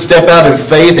 He would step out in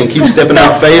faith and keep stepping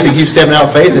out faith and keep stepping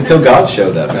out faith until God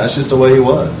showed up. And that's just the way he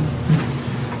was.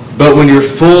 But when you're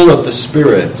full of the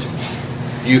Spirit,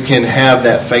 you can have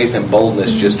that faith and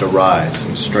boldness just arise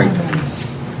and strengthen.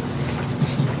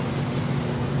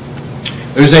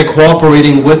 There's a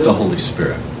cooperating with the Holy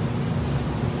Spirit.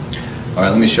 All right,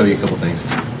 let me show you a couple things.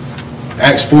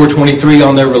 Acts 4:23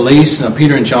 on their release. Now,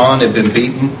 Peter and John had been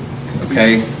beaten.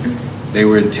 Okay,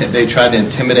 they tried to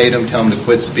intimidate him, tell him to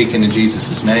quit speaking in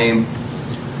Jesus' name.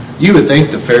 You would think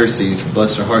the Pharisees,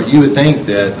 bless their heart, you would think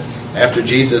that after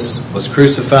Jesus was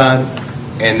crucified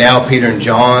and now Peter and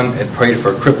John had prayed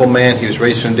for a crippled man, he was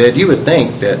raised from the dead, you would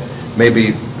think that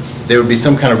maybe there would be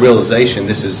some kind of realization,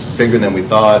 this is bigger than we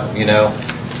thought, you know.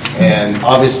 And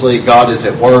obviously God is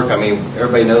at work. I mean,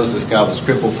 everybody knows this guy was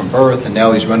crippled from birth and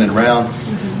now he's running around.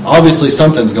 Obviously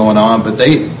something's going on, but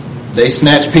they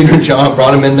snatched Peter and John,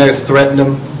 brought him in there, threatened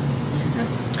them.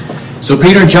 So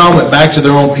Peter and John went back to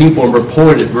their own people and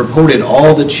reported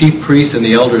all the chief priests and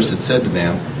the elders had said to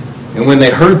them. And when they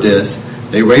heard this,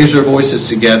 they raised their voices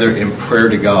together in prayer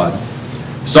to God.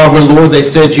 Sovereign Lord, they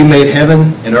said, you made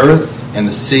heaven and earth and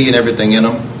the sea and everything in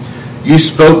them. You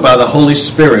spoke by the Holy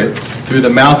Spirit through the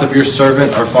mouth of your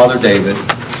servant, our father David.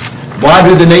 Why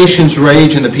do the nations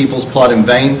rage and the peoples plot in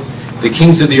vain? The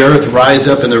kings of the earth rise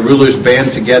up and their rulers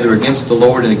band together against the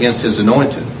Lord and against his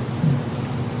anointed.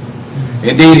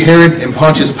 Indeed, Herod and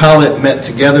Pontius Pilate met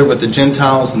together with the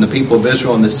Gentiles and the people of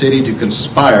Israel in the city to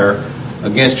conspire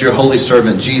against your holy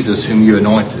servant Jesus, whom you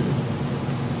anointed.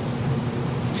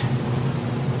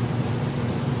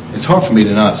 It's hard for me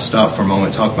to not stop for a moment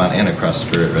and talk about Antichrist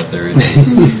spirit right there.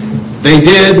 They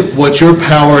did what your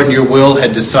power and your will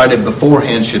had decided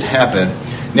beforehand should happen.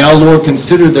 Now, Lord,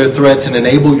 consider their threats and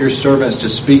enable your servants to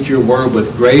speak your word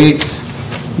with great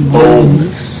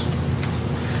boldness.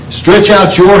 Stretch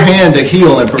out your hand to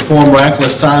heal and perform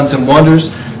miraculous signs and wonders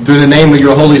through the name of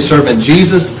your holy servant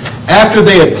Jesus. After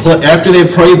they had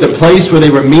prayed, the place where they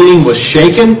were meeting was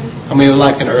shaken. I mean,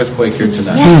 like an earthquake here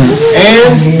tonight.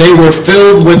 Yes. And they were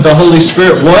filled with the Holy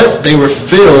Spirit. What? They were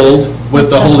filled with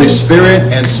the Holy Spirit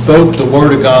and spoke the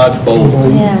word of God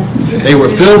boldly. Yeah. They were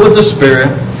filled with the Spirit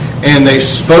and they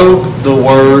spoke the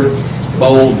word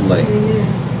boldly.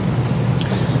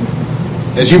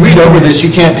 As you read over this,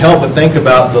 you can't help but think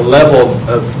about the level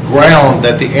of ground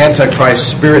that the Antichrist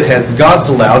spirit had. God's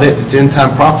allowed it. It's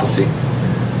end-time prophecy.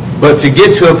 But to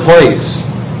get to a place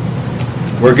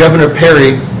where Governor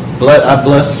Perry I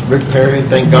bless Rick Perry.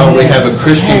 Thank God we have a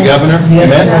Christian governor.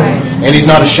 Amen. And he's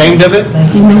not ashamed of it.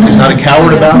 He's not a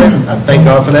coward about it. I thank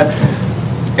God for that.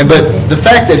 But the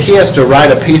fact that he has to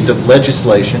write a piece of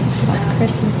legislation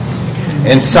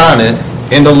and sign it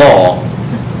into law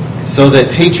so that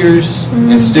teachers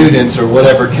and students or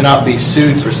whatever cannot be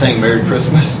sued for saying Merry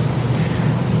Christmas.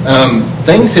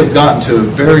 Things have gotten to a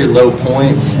very low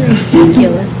point.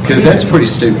 Ridiculous. Because that's pretty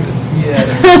stupid.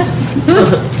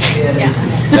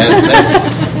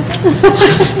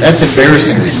 That's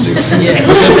embarrassingly stupid.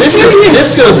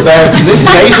 This goes back. This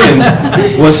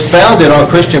nation was founded on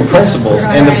Christian principles,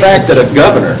 and the fact that a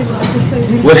governor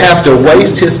would have to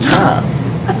waste his time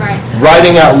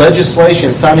writing out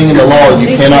legislation, signing into law,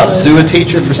 you cannot sue a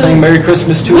teacher for saying Merry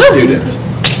Christmas to a student.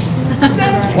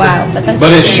 Wow.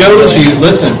 But it shows you.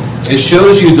 Listen. It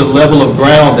shows you the level of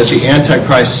ground that the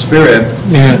Antichrist spirit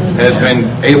has been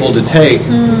able to take.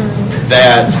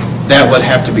 That would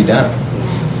have to be done.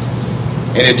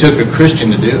 And it took a Christian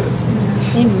to do it.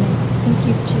 Amen. Thank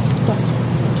you, Jesus. Bless you.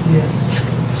 Yes.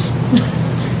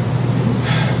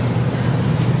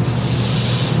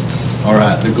 All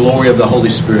right, the glory of the Holy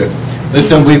Spirit.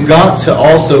 Listen, we've got to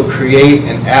also create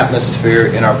an atmosphere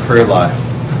in our prayer life.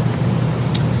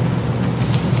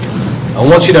 I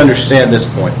want you to understand this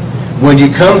point. When you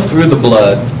come through the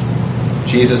blood,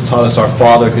 Jesus taught us, our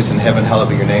Father who's in heaven, hallowed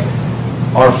be your name.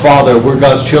 Our Father, we're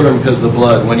God's children because of the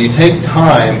blood. When you take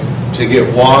time to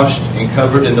get washed and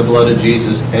covered in the blood of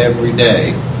Jesus every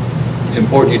day, it's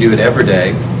important you do it every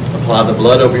day. Apply the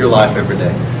blood over your life every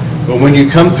day. But when you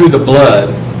come through the blood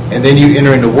and then you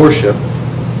enter into worship,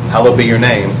 hallowed be your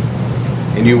name,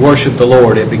 and you worship the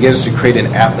Lord, it begins to create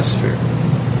an atmosphere.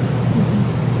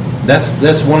 That's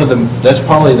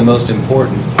probably the most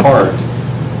important part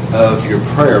of your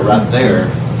prayer right there,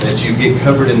 that you get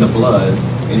covered in the blood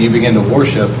and you begin to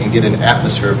worship and get an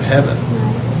atmosphere of heaven.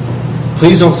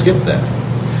 Please don't skip that,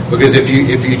 because if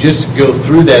you just go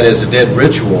through that as a dead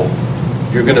ritual,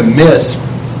 you're going to miss.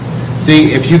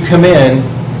 See, if you come in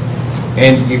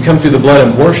and you come through the blood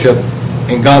and worship,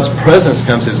 and God's presence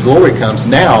comes, His glory comes.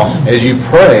 Now, as you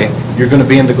pray, you're going to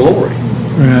be in the glory.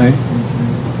 Right.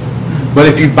 But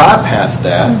if you bypass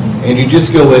that and you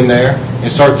just go in there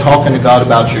and start talking to God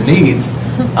about your needs,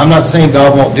 I'm not saying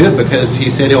God won't do it, because He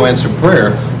said He'll answer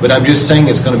prayer, but I'm just saying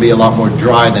it's going to be a lot more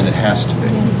dry than it has to be.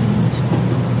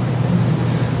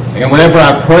 And whenever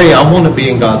I pray, I want to be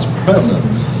in God's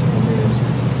presence.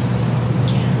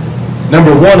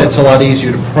 Number one, it's a lot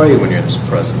easier to pray when you're in His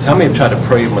presence. How many have tried to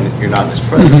pray when you're not in His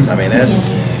presence? I mean,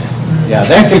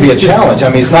 that can be a challenge. I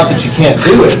mean, it's not that you can't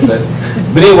do it,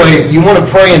 but anyway, you want to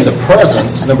pray in the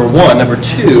presence, number one. Number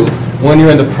two, when you're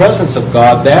in the presence of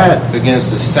God, that begins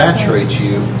to saturate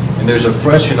you, and there's a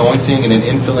fresh anointing and an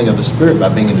infilling of the Spirit by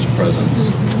being in His presence.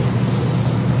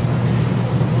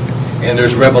 And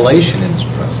there's revelation in His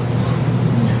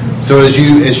presence. So as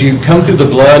you come through the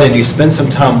blood and you spend some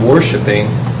time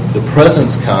worshiping, the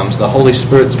presence comes, the Holy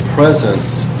Spirit's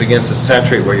presence begins to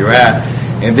saturate where you're at,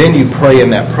 and then you pray in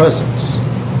that presence.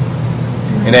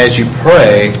 And as you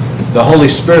pray, the Holy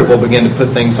Spirit will begin to put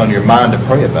things on your mind to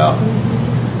pray about.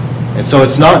 And so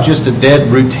it's not just a dead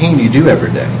routine you do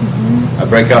every day. I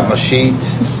break out my sheet.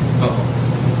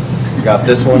 You got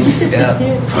this one? Yeah.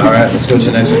 All right, let's go to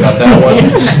the next one. Got that one?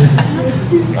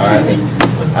 All right.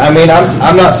 I mean,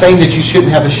 I'm not saying that you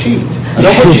shouldn't have a sheet.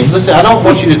 I don't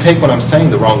want you to take what I'm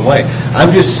saying the wrong way.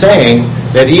 I'm just saying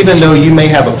that even though you may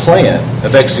have a plan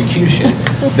of execution,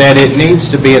 that it needs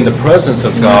to be in the presence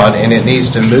of God, and it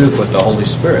needs to move with the Holy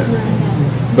Spirit.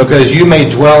 Because you may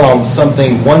dwell on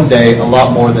something one day a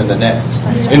lot more than the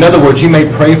next. In other words, you may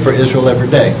pray for Israel every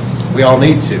day. We all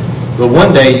need to. But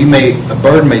one day a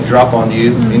burden may drop on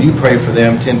you, and you pray for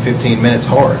them 10, 15 minutes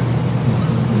hard.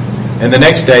 And the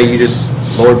next day you just,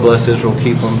 Lord bless Israel,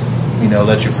 keep them,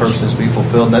 let your purposes be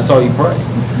fulfilled, and that's all you pray.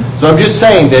 So I'm just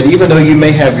saying that even though you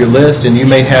may have your list and you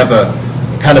may have a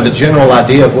kind of a general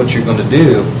idea of what you're going to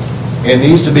do, it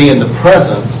needs to be in the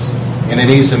presence, and it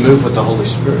needs to move with the Holy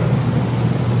Spirit.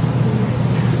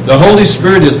 The Holy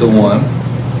Spirit is the one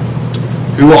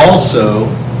who also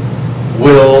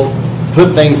will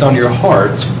put things on your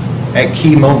heart at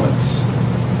key moments.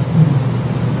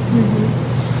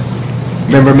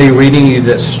 Remember me reading you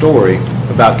that story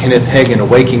about Kenneth Hagin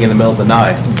awaking in the middle of the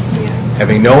night,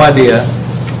 having no idea.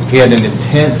 He had an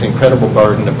intense, incredible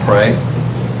burden to pray.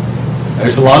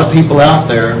 There's a lot of people out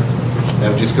there that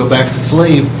would just go back to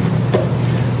sleep.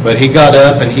 But he got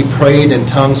up and he prayed in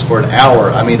tongues for an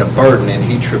hour. I mean, a burden. And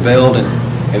he travailed.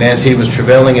 And as he was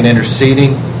travailing and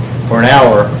interceding for an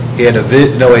hour, he had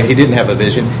he didn't have a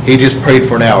vision. He just prayed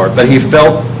for an hour. But he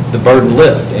felt the burden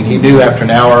lift. And he knew after an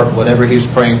hour, whatever he was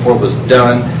praying for was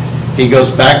done. He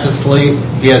goes back to sleep.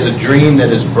 He has a dream that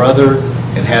his brother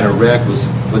had a wreck, was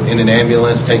in an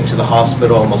ambulance, taken to the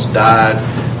hospital, almost died.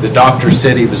 The doctor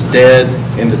said he was dead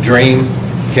in the dream.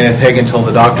 Kenneth Hagin told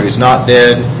the doctor he's not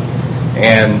dead.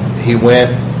 And he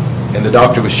went, and the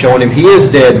doctor was showing him he is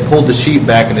dead, and pulled the sheet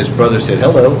back, and his brother said,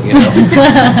 hello,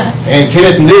 And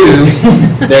Kenneth knew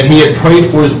that he had prayed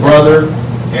for his brother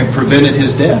and prevented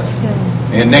his death.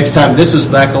 And next time, this was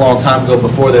back a long time ago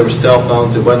before there were cell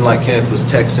phones. It wasn't like Kenneth was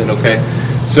texting, okay?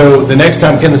 So the next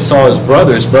time Kenneth saw his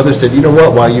brother said, you know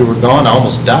what, while you were gone, I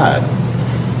almost died.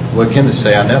 What did Kenneth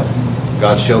say? I know.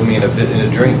 God showed me in a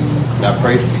dream, and I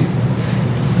prayed for you.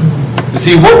 You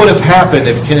see, what would have happened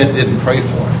if Kenneth didn't pray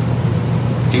for him?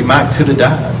 He could have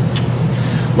died.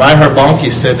 Reinhard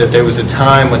Bonnke said that there was a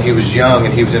time when he was young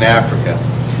and he was in Africa,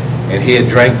 and he had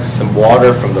drank some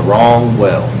water from the wrong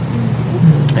well.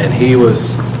 And he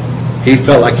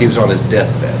felt like he was on his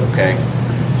deathbed, okay?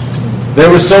 There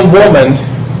was some woman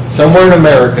somewhere in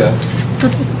America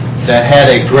that had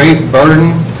a great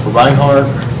burden for Reinhard,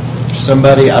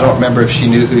 somebody, I don't remember if she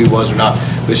knew who he was or not,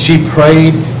 but she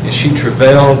prayed and she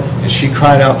travailed and she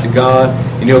cried out to God.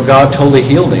 And God totally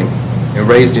healed him and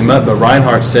raised him up, but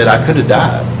Reinhard said, I could have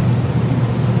died.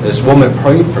 This woman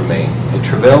prayed for me and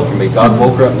travailed for me. God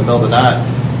woke her up in the middle of the night.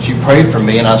 She prayed for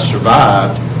me and I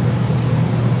survived.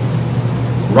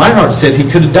 Reinhard said he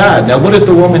could have died. Now, what if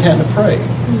the woman hadn't prayed?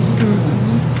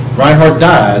 Reinhard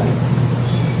died.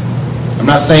 I'm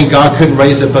not saying God couldn't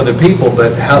raise up other people,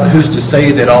 but who's to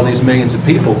say that all these millions of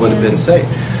people would have been saved?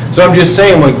 So I'm just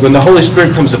saying, when the Holy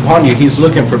Spirit comes upon you, He's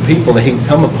looking for people that He can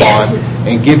come upon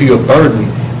and give you a burden,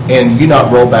 and you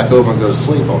not roll back over and go to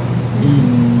sleep on it.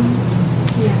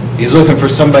 He's looking for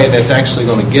somebody that's actually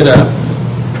going to get up,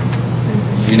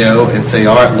 and say,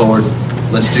 all right, Lord,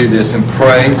 let's do this, and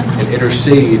pray and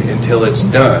intercede until it's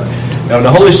done. Now, when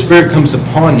the Holy Spirit comes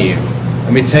upon you,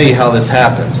 let me tell you how this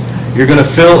happens. You're going to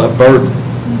feel a burden,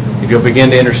 and you'll begin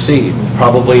to intercede,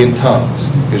 probably in tongues,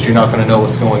 because you're not going to know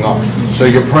what's going on. So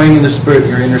you're praying in the Spirit,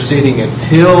 you're interceding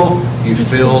until you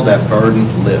feel that burden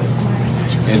lift.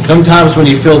 And sometimes when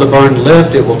you feel the burden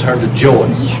lift, it will turn to joy.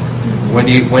 When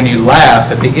you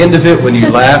laugh, at the end of it, when you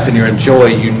laugh and you're in joy,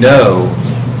 you know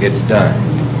it's done.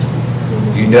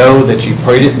 You know that you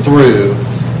prayed it through,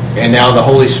 and now the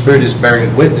Holy Spirit is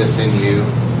bearing witness in you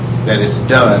that it's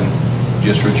done.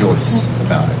 Just rejoice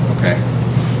about it, okay?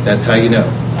 That's how you know.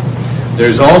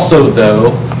 There's also,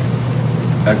 though,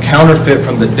 a counterfeit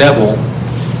from the devil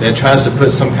that tries to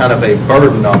put some kind of a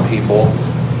burden on people,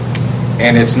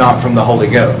 and it's not from the Holy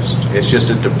Ghost. It's just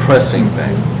a depressing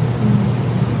thing,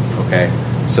 okay?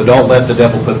 So don't let the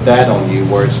devil put that on you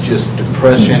where it's just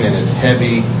depression and it's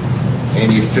heavy,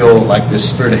 and you feel like this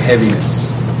spirit of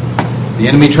heaviness. The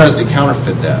enemy tries to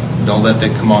counterfeit that. Don't let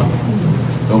that come on you.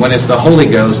 But when it's the Holy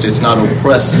Ghost, it's not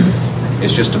oppressive.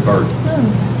 It's just a burden.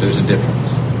 There's a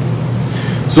difference.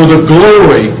 So the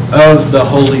glory of the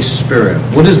Holy Spirit.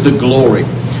 What is the glory?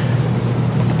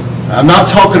 I'm not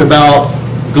talking about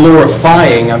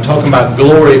glorifying. I'm talking about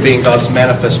glory being God's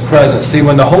manifest presence. See,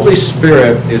 when the Holy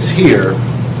Spirit is here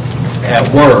at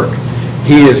work,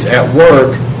 He is at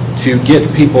work to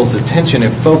get people's attention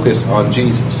and focus on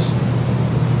Jesus.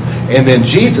 And then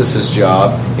Jesus'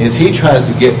 job is He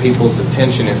tries to get people's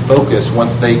attention and focus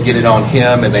once they get it on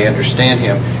Him and they understand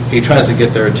Him. He tries to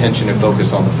get their attention and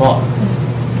focus on the Father.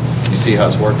 You see how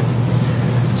it's working?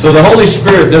 So the Holy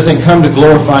Spirit doesn't come to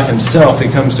glorify Himself. He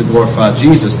comes to glorify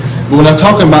Jesus. But when I'm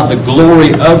talking about the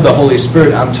glory of the Holy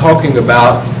Spirit, I'm talking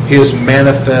about His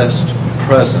manifest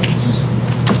presence.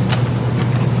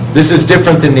 This is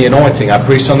different than the anointing. I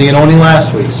preached on the anointing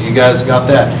last week, so you guys got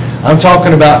that. I'm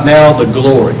talking about now the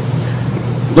glory.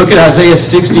 Look at Isaiah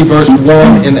 60, verse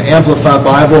 1 in the Amplified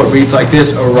Bible. It reads like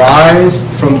this: Arise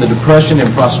from the depression and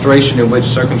prostration in which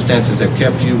circumstances have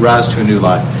kept you. Rise to a new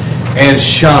life and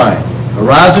shine.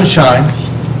 Arise and shine.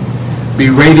 Be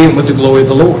radiant with the glory of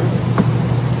the Lord.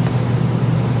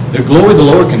 The glory of the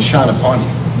Lord can shine upon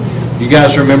you. You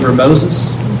guys remember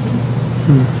Moses?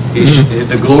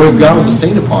 The glory of God was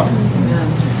seen upon him.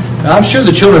 Now, I'm sure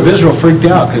the children of Israel freaked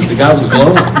out because the guy was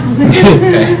glowing.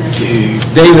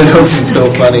 David Hogan's so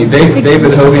funny.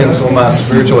 David Hogan's one of my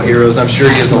spiritual heroes. I'm sure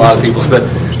he is a lot of people's, but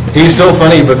he's so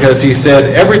funny because he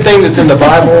said, everything that's in the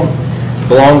Bible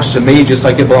belongs to me just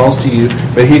like it belongs to you.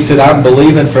 But he said, I'm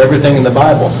believing for everything in the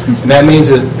Bible. And that means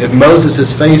that if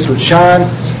Moses' face would shine,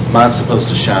 mine's supposed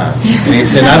to shine. And he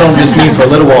said, I don't just mean for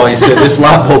a little while. He said, this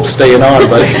light bulb's staying on,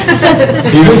 buddy.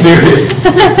 He was serious.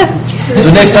 So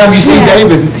next time you see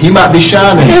David, he might be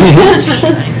shining.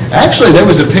 Actually, there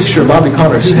was a picture of Bobby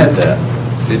Connor said that.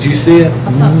 Did you see it?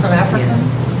 Something from Africa?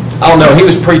 Oh, no, he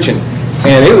was preaching.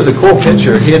 And it was a cool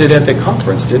picture. He had it at the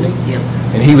conference, didn't he? Yep.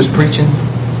 And he was preaching,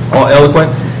 all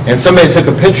eloquent. And somebody took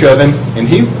a picture of him, and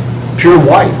he, pure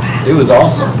white. It was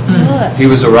awesome. He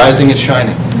was arising and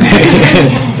shining.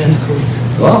 That's cool.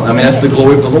 Well, I mean, that's the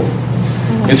glory of the Lord.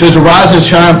 It says, arise and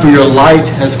shine, for your light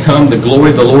has come. The glory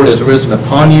of the Lord has risen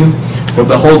upon you. For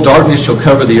behold, darkness shall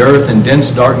cover the earth, and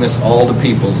dense darkness all the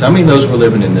peoples. How many knows we're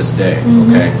living in this day?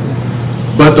 Okay.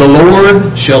 But the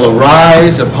Lord shall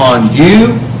arise upon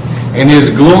you, and his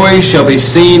glory shall be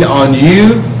seen on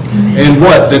you. And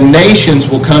what? The nations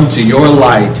will come to your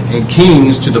light, and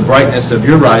kings to the brightness of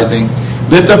your rising.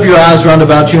 Lift up your eyes round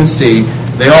about you and see.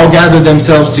 They all gather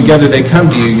themselves together, they come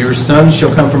to you. Your sons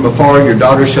shall come from afar, your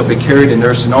daughters shall be carried and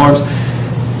nursed in arms.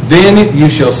 Then you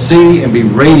shall see and be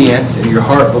radiant, and your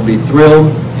heart will be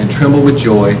thrilled and tremble with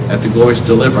joy at the glorious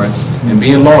deliverance, and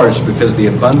be enlarged, because the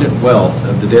abundant wealth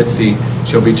of the Dead Sea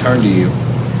shall be turned to you.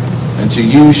 And to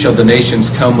you shall the nations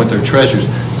come with their treasures.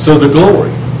 So the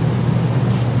glory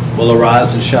will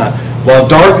arise and shine. While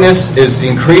darkness is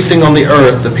increasing on the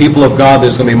earth, the people of God,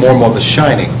 there's going to be more and more of a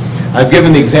shining. I've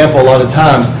given the example a lot of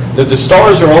times that the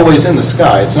stars are always in the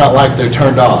sky. It's not like they're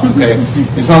turned off, okay?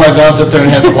 It's not like God's up there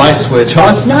and has a light switch. Oh,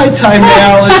 it's nighttime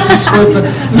now. Let's just flip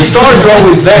the stars are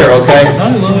always there, okay?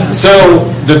 So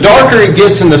the darker it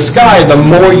gets in the sky, the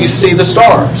more you see the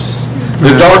stars.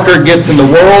 The darker it gets in the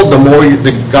world, the more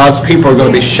God's people are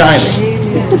going to be shining.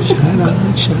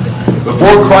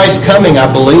 Before Christ's coming, I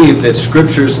believe that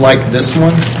scriptures like this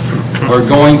one are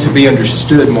going to be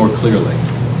understood more clearly.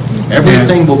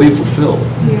 Everything will be fulfilled.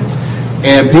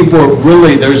 And people are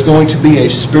really, there's going to be a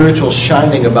spiritual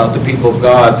shining about the people of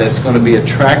God that's going to be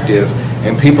attractive,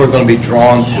 and people are going to be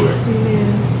drawn to it.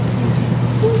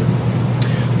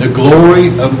 The glory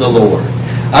of the Lord.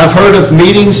 I've heard of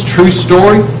meetings, true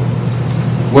story,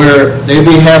 where they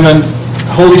be having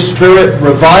Holy Spirit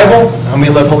revival. How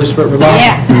many love Holy Spirit revival?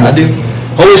 Yeah. I do.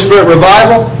 Holy Spirit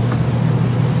revival.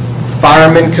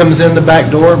 Fireman comes in the back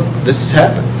door. This has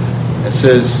happened. It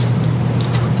says,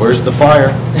 where's the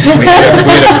fire? We had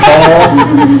a call.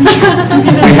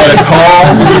 We had a call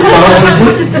on the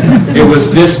phone. It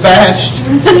was dispatched.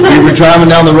 We were driving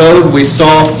down the road. We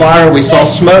saw fire. We saw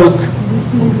smoke.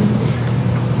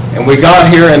 And we got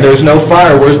here and there's no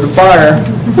fire. Where's the fire?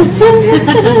 It's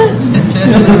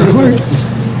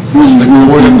the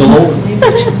glory of the Lord.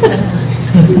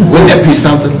 Wouldn't that be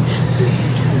something?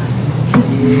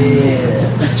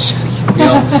 You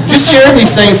know, just sharing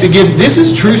these things to give. This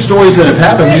is true stories that have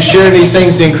happened. Just sharing these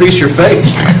things to increase your faith.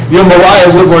 You know,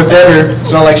 Mariah Woodworth Eder,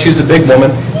 it's not like she was a big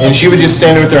woman, and she would just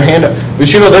stand there with her hand up.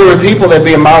 But you know, there were people that'd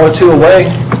be a mile or two away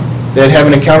that'd have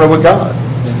an encounter with God.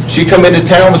 She'd come into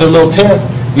town with her little tent.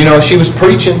 You know, she was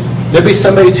preaching. There'd be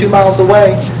somebody 2 miles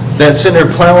away that's sitting there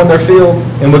plowing their field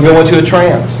and would go into a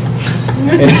trance.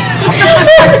 And,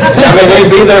 I mean,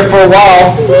 they'd be there for a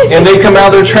while, and they'd come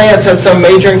out of their trance, had some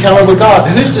major encounter with God.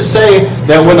 Who's to say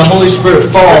that when the Holy Spirit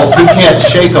falls, he can't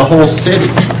shake a whole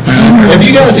city? Have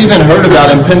you guys even heard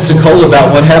about in Pensacola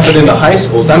about what happened in the high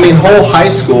schools? I mean, whole high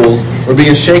schools were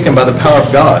being shaken by the power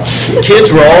of God.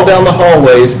 Kids were all down the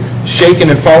hallways, shaking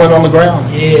and falling on the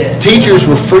ground. Yeah. Teachers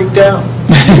were freaked out.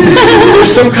 There's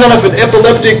some kind of an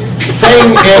epileptic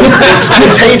thing, and it's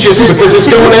contagious because it's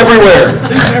going everywhere.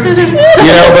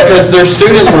 You know, because their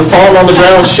students were falling on the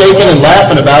ground, shaking and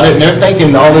laughing about it, and they're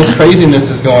thinking all this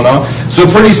craziness is going on. So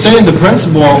pretty soon the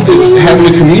principal is having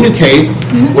to communicate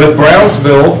with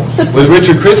Brownsville, with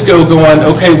Richard Crisco, going,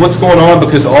 okay, what's going on?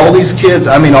 Because all these kids,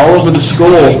 I mean, all over the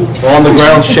school are on the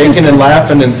ground shaking and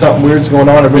laughing, and something weird's going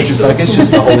on. And Richard's like, it's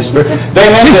just the Holy Spirit. They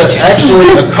had to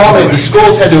actually accommodate, the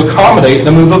schools had to accommodate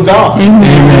the move of God.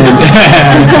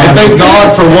 I thank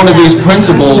God for one of these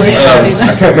principals.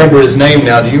 I can't remember his name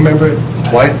now. Do you remember it?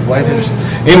 White Anderson.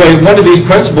 Anyway, one of these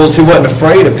principals who wasn't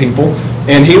afraid of people,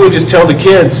 and he would just tell the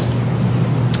kids,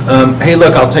 hey,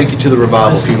 look, I'll take you to the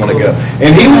revival if you want to go.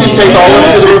 And he would just take all of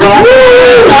them to the revival.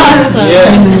 That's awesome.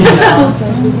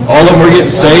 Yeah. All of them were getting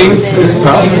saved. He was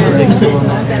proud of them.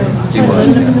 He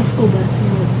was. In the school bus.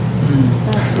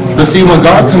 But see, when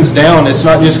God comes down, it's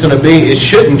not just going to be, it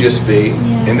shouldn't just be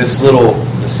in this little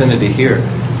vicinity here.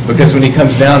 Because when he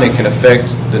comes down, it can affect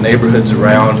the neighborhoods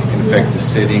around, it can affect the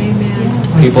city.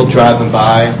 People driving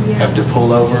by have to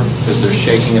pull over because they're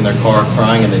shaking in their car,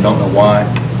 crying, and they don't know why.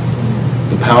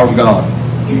 The power of God.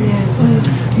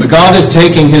 But God is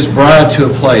taking his bride to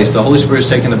a place, the Holy Spirit is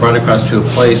taking the bride of Christ to a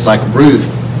place like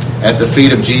Ruth at the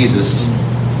feet of Jesus,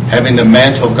 having the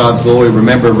mantle of God's glory.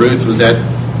 Remember, Ruth was at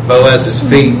Boaz's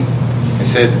feet and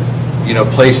said, you know,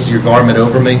 place your garment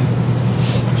over me.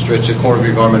 Stretch the corner of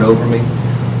your garment over me.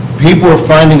 People are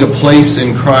finding a place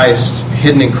in Christ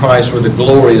hidden in Christ where the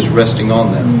glory is resting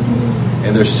on them.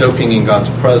 And they're soaking in God's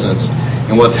presence.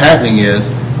 And what's happening is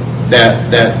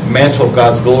that mantle of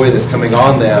God's glory that's coming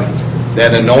on them,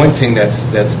 that anointing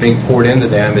that's being poured into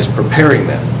them is preparing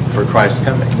them for Christ's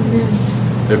coming.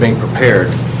 They're being prepared.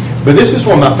 But this is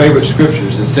one of my favorite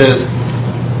scriptures. It says,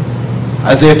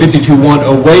 Isaiah 52:1,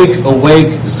 "Awake,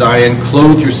 awake, Zion,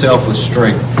 clothe yourself with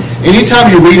strength."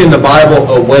 Anytime you read in the Bible,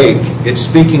 awake, it's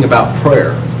speaking about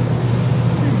prayer.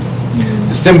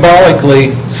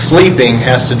 Symbolically, sleeping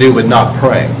has to do with not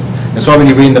praying. That's why when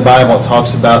you read in the Bible, it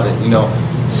talks about that,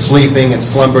 sleeping and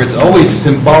slumber. It's always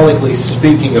symbolically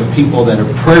speaking of people that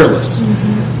are prayerless.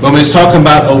 But when it's talking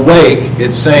about awake,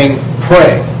 it's saying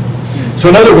pray. So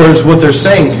in other words, what they're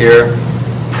saying here,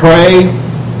 pray,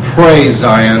 pray,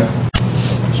 Zion.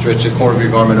 Stretch the corner of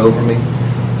your garment over me.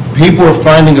 People are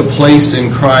finding a place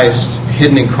in Christ,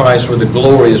 hidden in Christ, where the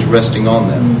glory is resting on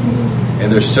them.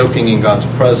 And they're soaking in God's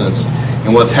presence.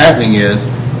 And what's happening is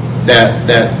that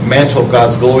mantle of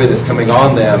God's glory that's coming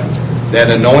on them,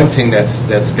 that anointing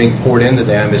that's being poured into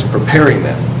them is preparing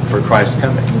them for Christ's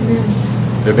coming.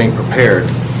 They're being prepared.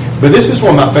 But this is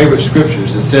one of my favorite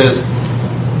scriptures. It says,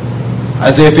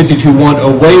 Isaiah 52:1,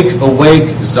 "Awake, awake,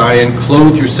 Zion,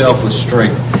 clothe yourself with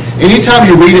strength." Anytime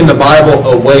you read in the Bible,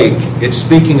 awake, it's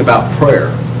speaking about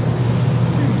prayer.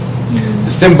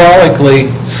 Symbolically,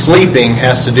 sleeping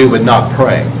has to do with not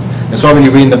praying. That's why when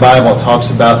you read in the Bible, it talks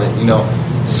about that,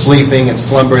 sleeping and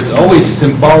slumber. It's always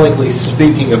symbolically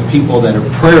speaking of people that are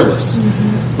prayerless.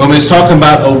 But when it's talking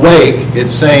about awake,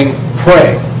 it's saying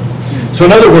pray. So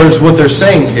in other words, what they're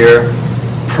saying here,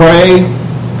 pray,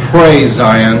 pray,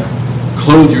 Zion,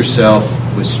 clothe yourself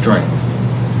with strength.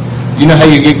 You know how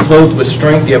you get clothed with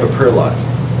strength? You have a prayer life.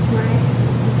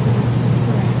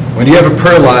 When you have a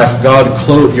prayer life,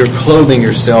 you're clothing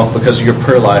yourself because of your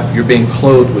prayer life. You're being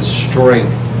clothed with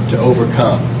strength to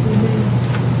overcome.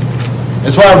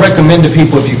 That's why I recommend to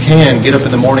people, if you can, get up in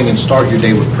the morning and start your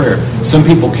day with prayer. Some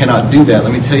people cannot do that.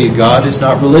 Let me tell you, God is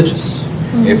not religious.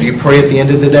 If you pray at the end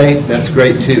of the day, that's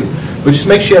great too. But just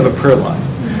make sure you have a prayer life.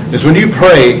 Because when you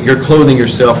pray, you're clothing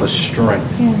yourself with strength.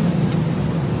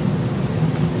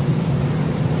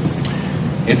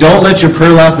 And don't let your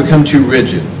prayer life become too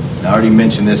rigid. I already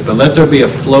mentioned this, but let there be a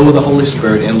flow of the Holy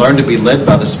Spirit and learn to be led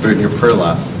by the Spirit in your prayer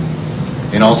life.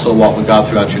 And also walk with God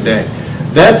throughout your day.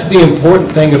 That's the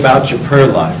important thing about your prayer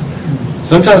life.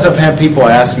 Sometimes I've had people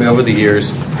ask me over the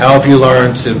years, how have you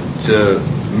learned to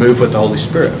move with the Holy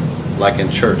Spirit, like in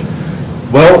church?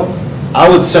 Well, I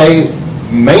would say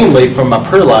mainly from my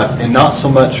prayer life and not so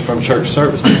much from church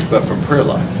services, but from prayer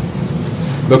life.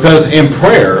 Because in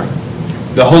prayer,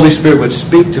 the Holy Spirit would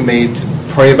speak to me to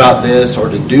pray about this or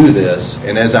to do this.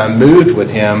 And as I moved with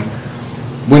Him,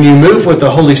 when you move with the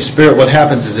Holy Spirit, what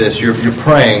happens is this. You're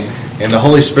praying, and the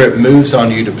Holy Spirit moves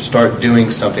on you to start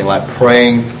doing something like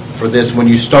praying for this. When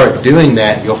you start doing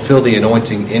that, you'll feel the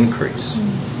anointing increase.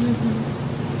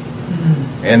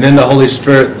 And then the Holy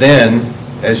Spirit then,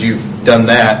 as you've done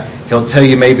that, He'll tell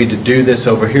you maybe to do this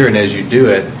over here, and as you do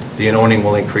it, the anointing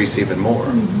will increase even more.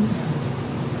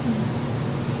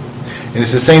 And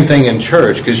it's the same thing in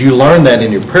church, because you learn that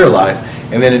in your prayer life,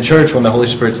 and then in church when the Holy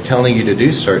Spirit's telling you to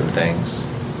do certain things,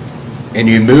 and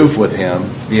you move with Him,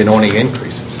 the anointing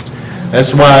increases.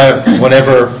 That's why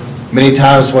many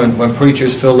times when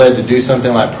preachers feel led to do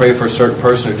something like pray for a certain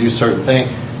person or do a certain thing,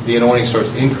 the anointing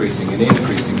starts increasing and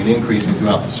increasing and increasing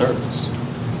throughout the service.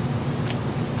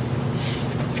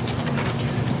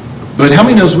 But how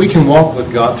many knows we can walk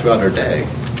with God throughout our day?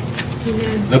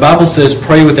 The Bible says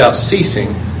pray without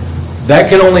ceasing. That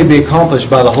can only be accomplished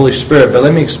by the Holy Spirit. But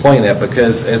let me explain that,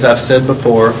 because as I've said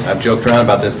before, I've joked around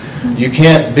about this, you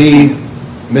can't be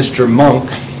Mr. Monk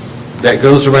that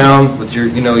goes around with your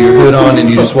hood on and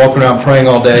you just walk around praying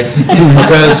all day.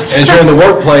 Because as you're in the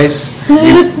workplace,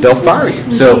 they'll fire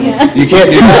you. So you can't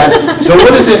do that. So what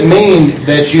does it mean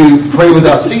that you pray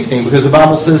without ceasing? Because the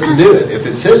Bible says to do it. If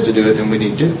it says to do it, then we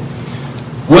need to do it.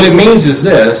 What it means is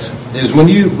this, is when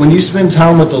you spend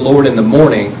time with the Lord in the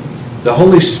morning, the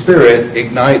Holy Spirit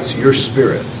ignites your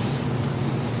spirit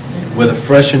with a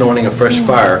fresh anointing, a fresh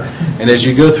fire. And as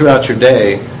you go throughout your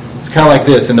day, it's kind of like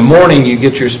this. In the morning, you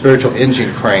get your spiritual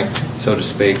engine cranked, so to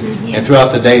speak. And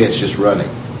throughout the day, it's just running.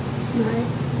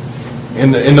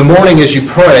 In the morning, as you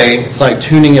pray, it's like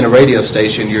tuning in a radio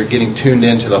station. You're getting tuned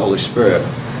into the Holy Spirit.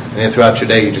 And then throughout your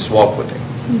day, you just walk with Him.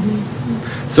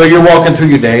 So you're walking through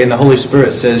your day, and the Holy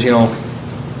Spirit says,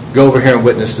 go over here and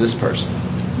witness this person.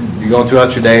 You're going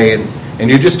throughout your day, and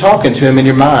you're just talking to Him in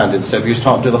your mind. And so if you're just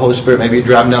talking to the Holy Spirit, maybe you're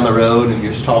driving down the road, and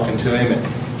you're just talking to Him,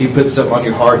 and He puts something on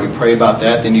your heart, you pray about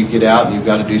that, then you get out, and you've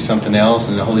got to do something else,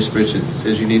 and the Holy Spirit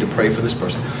says you need to pray for this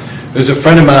person. There's a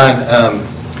friend of mine,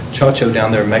 Chacho,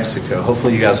 down there in Mexico.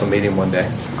 Hopefully you guys will meet him one day.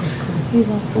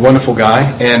 A wonderful guy.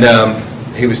 And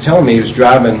he was telling me he was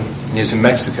driving, he was in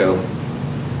Mexico,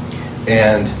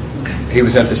 and he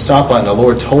was at the stoplight, and the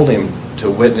Lord told him to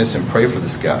witness and pray for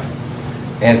this guy.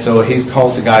 And so he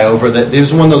calls the guy over. That it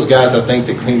was one of those guys, I think,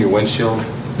 that clean your windshield,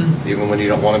 even when you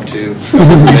don't want him to.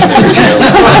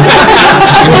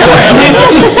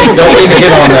 Don't need to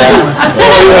hit on that.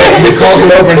 Anyway, he calls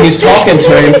him over, and he's talking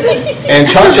to him, and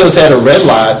Chacho's at a red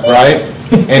light, right?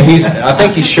 And I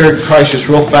think he shared Christ just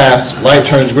real fast. Light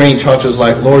turns green. Chacho's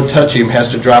like, Lord, touch him. Has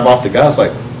to drive off. The guy's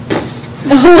like,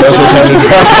 that's what's having to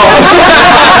drive off.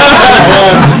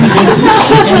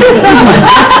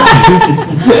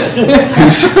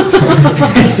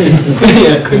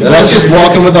 That's just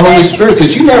walking with the Holy Spirit,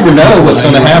 because you never know what's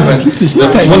going to happen.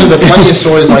 One of the funniest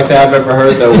stories like that I've ever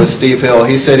heard, though, was Steve Hill.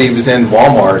 He said he was in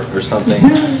Walmart or something,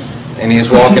 and he's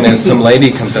walking, and some lady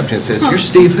comes up to him and says, "You're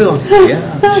Steve Hill?" He said,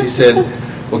 "Yeah." She said,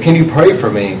 "Well, can you pray for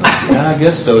me?" He goes, "Yeah, I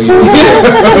guess so."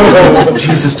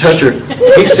 Jesus, touch her.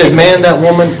 He said, "Man, that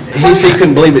woman," he said he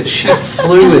couldn't believe it. She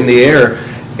flew in the air,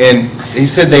 and he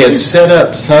said they had set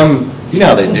up some, you know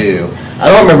how they do. I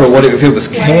don't remember if it was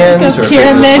cans or if it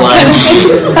was like,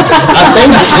 I think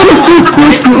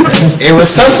it was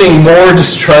something more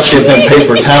destructive than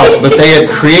paper towels, but they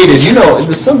had created,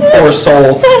 some poor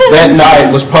soul that night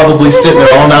was probably sitting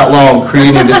there all night long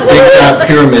creating this big giant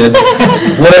pyramid,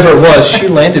 whatever it was. She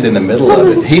landed in the middle of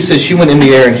it. He says she went in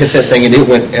the air and hit that thing, and it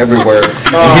went everywhere.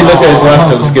 And he looked at his wife and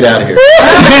said, "Let's get out of here."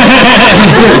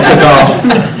 He took off.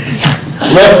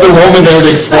 Left the woman there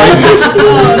to explain this.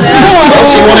 Well,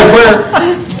 she wanted prayer.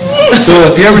 So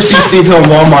if you ever see Steve Hill in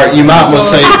Walmart, you might want to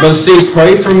say, "But Steve,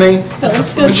 pray for me."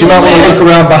 But you might want to look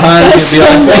around behind you and be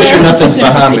honest, make sure nothing's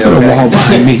behind me. Okay? Wall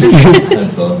behind me.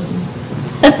 That's awesome.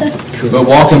 But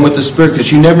walking with the Spirit,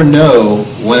 because you never know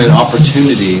when an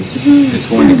opportunity is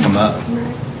going to come up.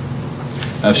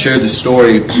 I've shared this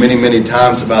story many, many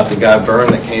times about the guy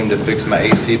Vern that came to fix my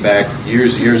AC back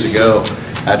years ago.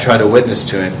 I tried to witness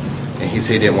to him, and he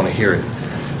said he didn't want to hear it.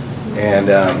 And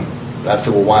I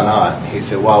said, "Well, why not?" He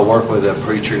said, "Well, I work with a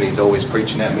preacher, and he's always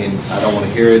preaching at me, and I don't want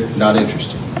to hear it, not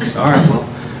interested." I said, "All right, well."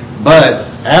 But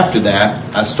after that,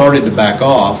 I started to back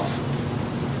off,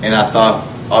 and I thought,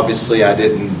 obviously, I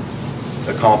didn't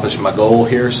accomplish my goal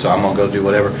here, so I'm going to go do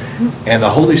whatever. And the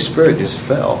Holy Spirit just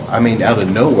fell. I mean, out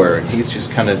of nowhere. And he's just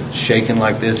kind of shaking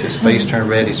like this. His face turned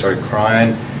red. He started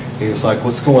crying. He was like,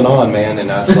 "What's going on, man?"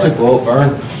 And I was like, "Well,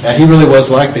 Vern," and he really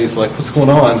was like this. He's like, "What's going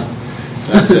on?"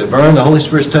 And I said, "Vern, the Holy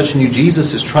Spirit's touching you.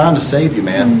 Jesus is trying to save you,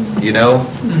 man.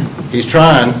 He's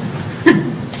trying."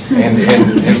 And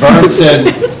Vern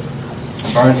said,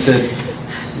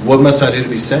 "What must I do to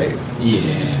be saved?" Yeah.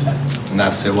 And I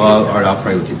said, "Well, all right, I'll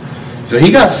pray with you." So he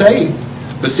got saved.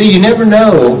 But see, you never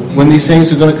know when these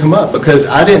things are going to come up, because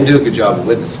I didn't do a good job of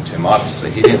witnessing to him, obviously.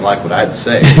 He didn't like what I had to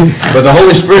say. But the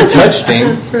Holy Spirit touched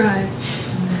him. That's right.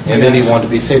 And then he wanted to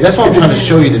be saved. That's what I'm trying to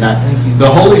show you tonight. The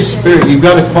Holy Spirit, you've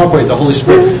got to cooperate with the Holy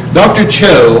Spirit. Dr.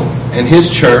 Cho and his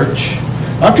church,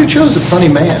 Dr. Cho's a funny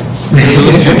man.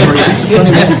 He's a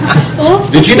funny man.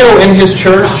 Did you know in his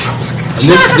church, and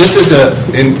this is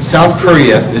in South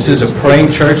Korea, this is a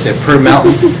praying church. They have prayer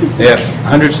mountain. They have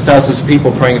hundreds of thousands of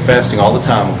people praying and fasting all the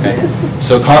time, okay?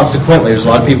 So consequently, there's a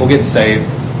lot of people getting saved.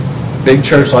 Big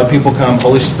church, a lot of people come,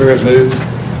 Holy Spirit moves.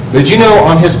 But you know,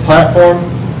 on his platform,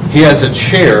 he has a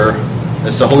chair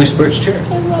that's the Holy Spirit's chair.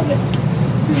 I love it.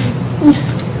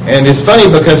 And it's funny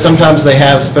because sometimes they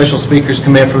have special speakers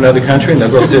come in from another country, and they'll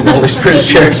go sit in the Holy Spirit's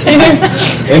chair.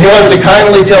 And he'll have to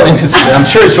kindly tell him. I'm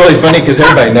sure it's really funny because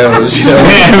everybody knows,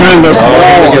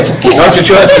 Dr.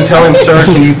 Cho has to tell him, "Sir,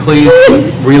 can you please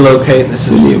relocate?" And this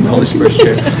is the Holy Spirit's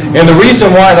chair. And the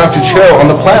reason why Dr. Cho on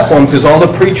the platform, because all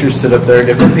the preachers sit up there,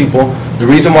 different people, the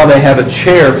reason why they have a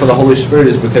chair for the Holy Spirit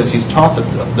is because he's taught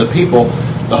the people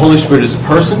the Holy Spirit is a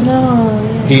person.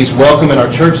 He's welcome in our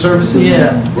church services.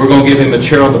 Yeah. We're going to give him a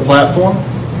chair on the platform,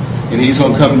 and he's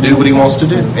going to come and do what he wants to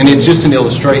do. And it's just an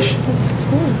illustration. That's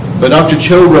cool. But Dr.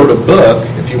 Cho wrote a book,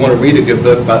 if you want to read a good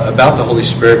book about the Holy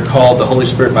Spirit, called The Holy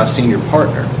Spirit My Senior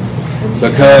Partner.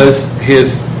 Because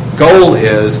his goal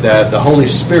is that the Holy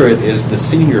Spirit is the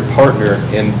senior partner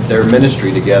in their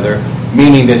ministry together,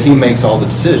 meaning that he makes all the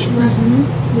decisions.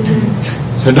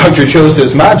 So Dr. Cho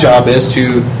says, my job is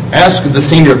to ask the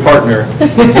senior partner,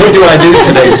 what do I do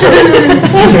today, sir?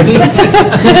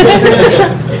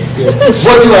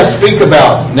 What do I speak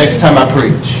about next time I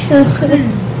preach?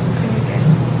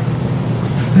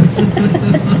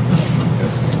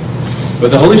 But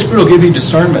the Holy Spirit will give you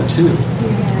discernment too.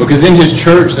 Because in his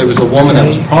church there was a woman that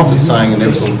was prophesying, and there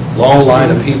was a long line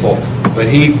of people but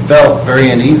he felt very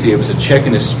uneasy. It was a check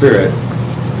in his spirit.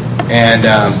 And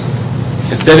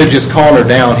instead of just calling her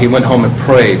down, he went home and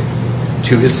prayed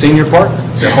to his senior partner.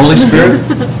 He said, Holy Spirit,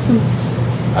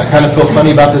 I kind of feel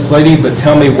funny about this lady, but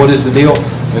tell me, what is the deal?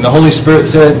 And the Holy Spirit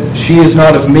said, she is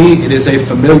not of me, it is a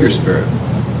familiar spirit.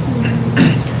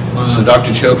 So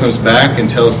Dr. Cho comes back and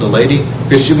tells the lady,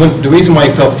 because the reason why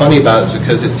he felt funny about it is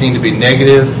because it seemed to be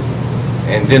negative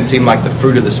and didn't seem like the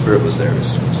fruit of the Spirit was there.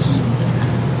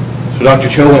 So Dr.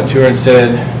 Cho went to her and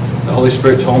said, the Holy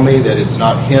Spirit told me that it's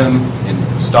not him, and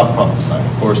stopped prophesying.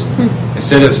 Of course,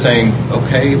 instead of saying,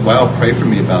 okay, well, pray for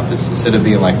me about this, instead of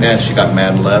being like that, she got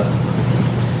mad and left.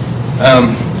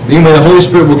 Anyway, the Holy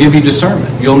Spirit will give you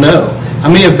discernment. You'll know. How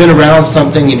many have been around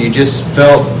something and you just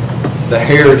felt the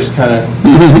hair just kind of,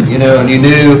 and you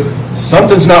knew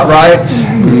something's not right?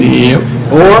 Yep.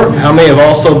 Or how many have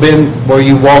also been where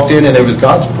you walked in and there was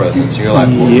God's presence? And you're like,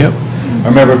 whoa. Yep. I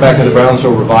remember back at the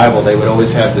Brownsville Revival, they would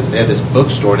always have this, they had this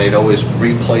bookstore, and they'd always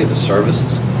replay the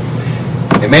services.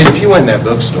 And man, if you went in that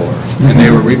bookstore and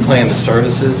they were replaying the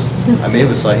services, I mean, it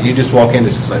was like, you just walk in,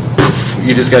 it's just like,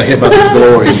 you just got hit by this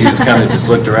glory, and you just kind of just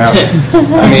looked around.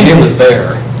 I mean, it was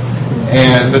there.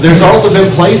 But there's also been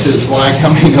places like, how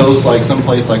many knows, like some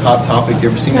place like Hot Topic, you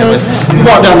ever seen that? But you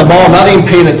walk down the mall, not even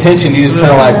paying attention, you just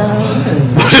kind of like,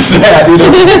 what is that? You're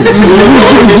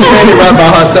standing right by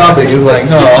Hot Topic. It's like,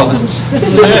 no, I'll just...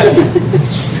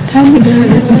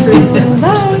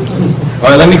 All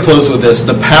right, let me close with this.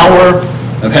 The power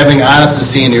of having eyes to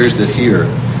see and ears that hear.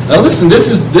 Now listen, this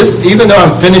even though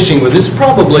I'm finishing with this, is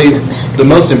probably the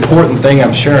most important thing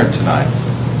I'm sharing tonight.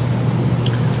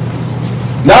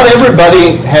 Not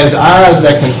everybody has eyes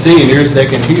that can see and ears that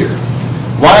can hear.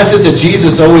 Why is it that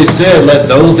Jesus always said, let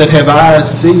those that have eyes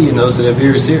see and those that have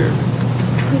ears hear?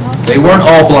 They weren't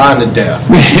all blind and deaf.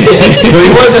 So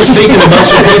he wasn't speaking a bunch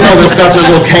of people that's got their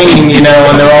little cane, and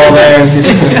they're all there.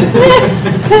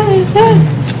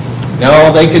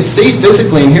 No, they could see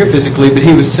physically and hear physically, but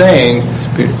he was saying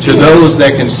to those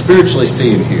that can spiritually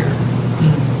see and hear.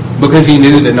 Because he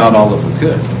knew that not all of them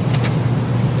could.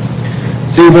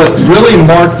 See, what really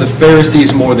marked the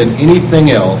Pharisees more than anything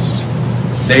else,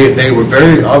 they were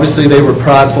obviously they were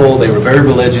prideful, they were very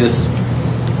religious,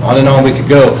 on and on we could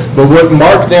go. But what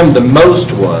marked them the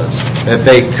most was that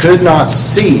they could not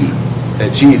see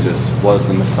that Jesus was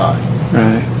the Messiah.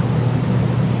 Right.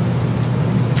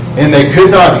 And they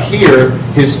could not hear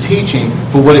his teaching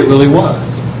for what it really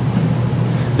was.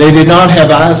 They did not have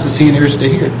eyes to see and ears to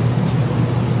hear.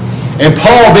 And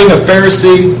Paul, being a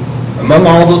Pharisee, among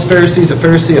all those Pharisees, a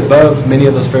Pharisee above many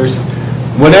of those Pharisees,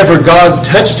 whenever God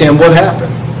touched him, what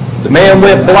happened? The man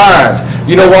went blind.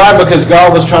 You know why? Because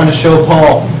God was trying to show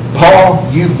Paul,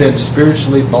 you've been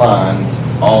spiritually blind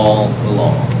all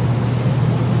along.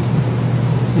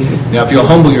 Now, if you'll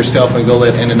humble yourself and go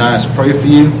let Ananias pray for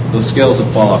you, those scales will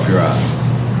fall off your eyes.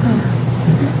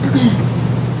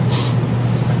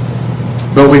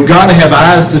 But we've got to have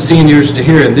eyes to see and ears to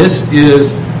hear, and this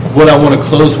is what I want to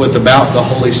close with about the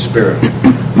Holy Spirit.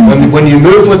 When you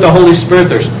move with the Holy Spirit,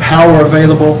 there's power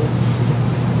available.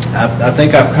 I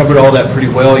think I've covered all that pretty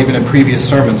well, even in previous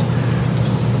sermons.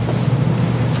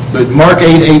 But Mark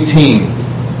 8:18,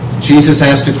 Jesus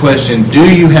asked the question,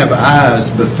 do you have eyes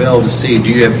but fail to see?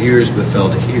 Do you have ears but fail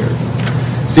to hear?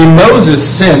 See, Moses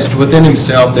sensed within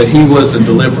himself that he was a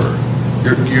deliverer.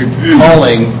 Your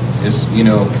calling is,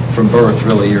 from birth,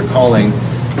 really. Your calling,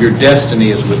 your destiny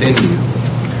is within you.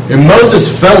 And Moses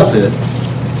felt it,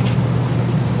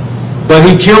 but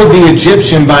he killed the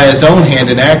Egyptian by his own hand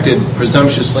and acted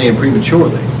presumptuously and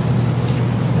prematurely.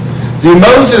 See,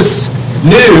 Moses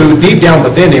knew deep down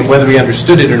within him, whether he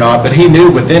understood it or not, but he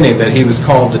knew within him that he was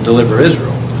called to deliver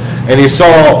Israel. And he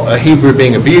saw a Hebrew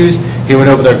being abused. He went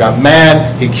over there, got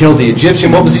mad. He killed the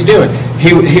Egyptian. What was he doing?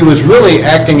 He was really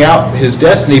acting out his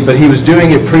destiny, but he was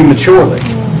doing it prematurely.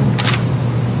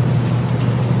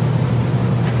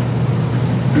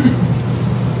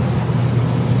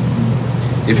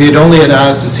 If he had only had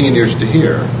eyes to see and ears to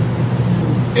hear,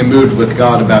 and moved with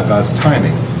God about God's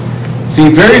timing. See,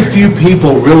 very few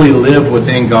people really live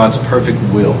within God's perfect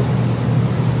will.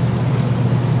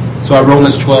 So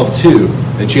Romans 12:2,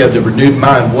 that you have the renewed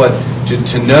mind,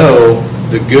 to know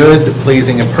the good, the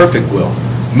pleasing, and perfect will.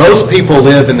 Most people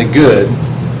live in the good,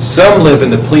 some live in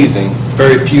the pleasing,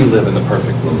 very few live in the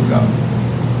perfect will of God.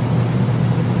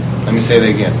 Let me say that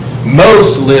again.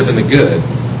 Most live in the good,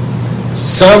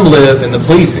 some live in the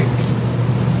pleasing,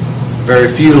 very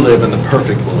few live in the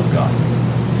perfect will of God.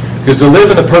 Because to live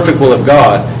in the perfect will of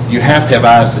God, you have to have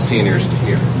eyes to see and ears to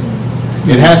hear.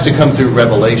 It has to come through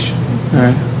revelation. All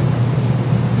right.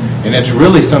 And it's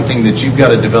really something that you've got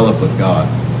to develop with God.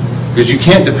 Because you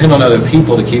can't depend on other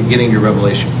people to keep getting your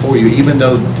revelation for you, even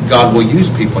though God will use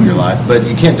people in your life, but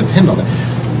you can't depend on it.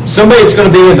 Somebody that's going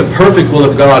to be in the perfect will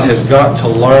of God has got to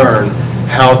learn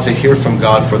how to hear from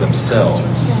God for themselves.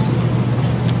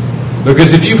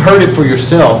 Because if you've heard it for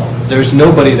yourself, there's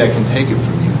nobody that can take it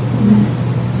from you.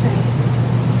 That's right.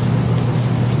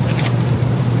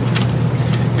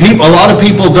 A lot of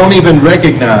people don't even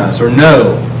recognize or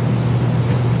know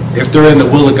if they're in the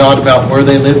will of God about where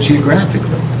they live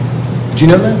geographically. Did you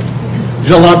know that? You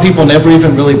know, a lot of people never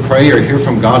even really pray or hear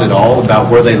from God at all about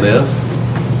where they live.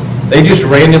 They just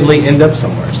randomly end up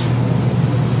somewhere.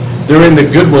 They're in the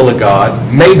good will of God.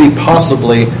 Maybe,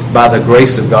 possibly, by the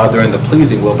grace of God, they're in the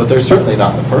pleasing will, but they're certainly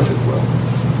not in the perfect will.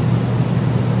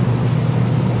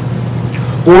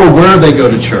 Or where they go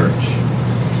to church.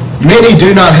 Many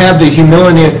do not have the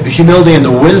humility and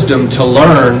the wisdom to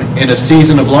learn in a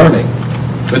season of learning.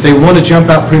 But they want to jump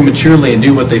out prematurely and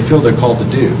do what they feel they're called to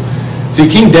do. See,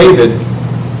 King David,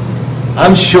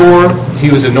 I'm sure he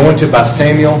was anointed by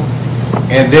Samuel,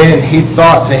 and then he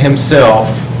thought to himself,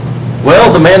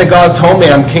 well, the man of God told me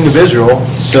I'm king of Israel,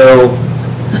 so,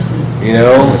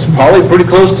 it's probably pretty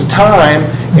close to time.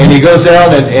 And he goes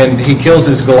out and he kills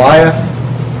his Goliath.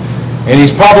 And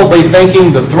he's probably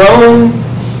thinking the throne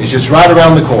is just right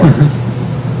around the corner.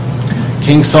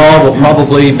 King Saul will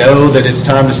probably know that it's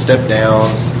time to step down.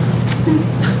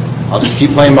 I'll just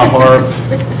keep playing my harp,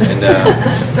 and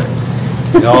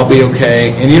I'll be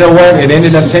okay. And you know what? It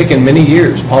ended up taking many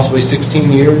years, possibly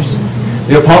 16 years.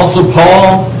 The Apostle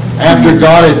Paul, after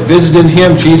God had visited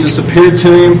him, Jesus appeared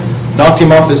to him, knocked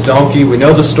him off his donkey. We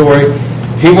know the story.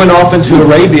 He went off into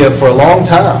Arabia for a long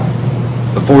time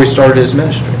before he started his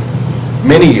ministry.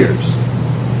 Many years.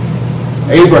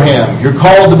 Abraham, you're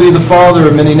called to be the father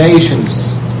of many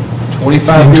nations.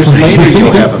 25 years later,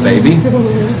 you'll have a baby.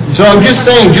 So I'm just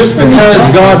saying, just because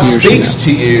God speaks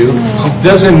to you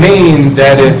doesn't mean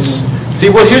that it's...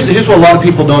 See, here's what a lot of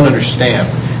people don't understand.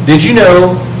 Did you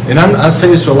know, and I say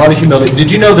this with a lot of humility,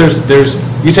 did you know there's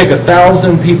you take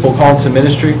 1,000 people called to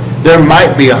ministry, there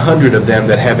might be 100 of them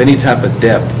that have any type of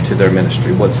depth to their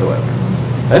ministry whatsoever.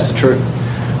 That's the truth.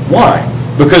 Why?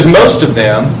 Because most of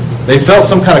them, they felt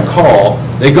some kind of call.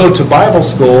 They go to Bible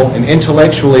school and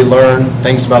intellectually learn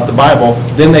things about the Bible.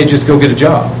 Then they just go get a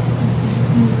job.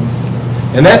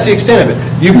 And that's the extent of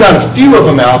it. You've got a few of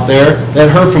them out there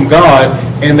that heard from God,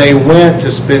 and they went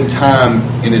to spend time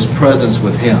in His presence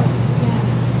with Him.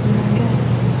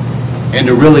 And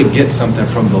to really get something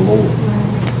from the Lord.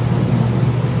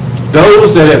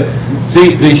 Those that have...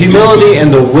 See, the humility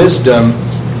and the wisdom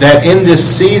that in this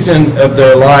season of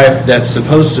their life that's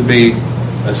supposed to be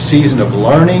a season of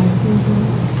learning,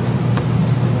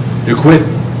 to quit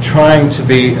trying to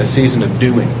be a season of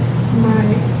doing.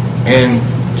 Right. And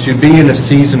to be in a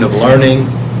season of learning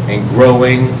and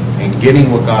growing and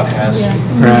getting what God has for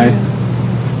you. Right.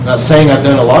 Not saying I've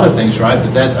done a lot of things right,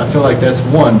 but I feel like that's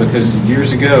one, because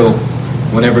years ago,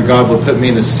 whenever God would put me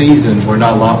in a season where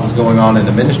not a lot was going on in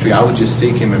the ministry, I would just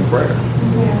seek Him in prayer.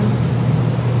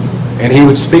 Yeah. And He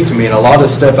would speak to me. And a lot of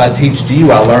stuff I teach to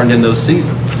you, I learned in those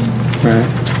seasons. Right.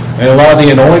 And a lot of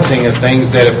the anointing and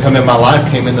things that have come in my life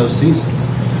came in those seasons.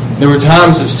 There were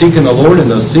times of seeking the Lord in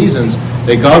those seasons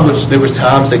that there were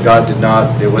times that God did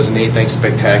not, there wasn't anything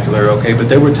spectacular, okay, but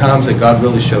there were times that God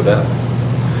really showed up.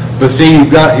 But see,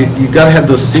 you've got to have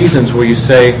those seasons where you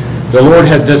say, the Lord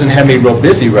doesn't have me real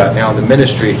busy right now in the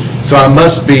ministry, so I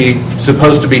must be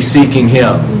supposed to be seeking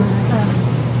Him.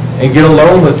 And get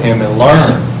alone with Him and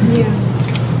learn. Yeah.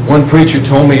 One preacher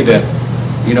told me that,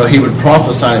 he would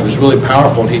prophesy, and it was really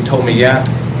powerful, and he told me,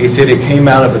 he said, it came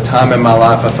out of a time in my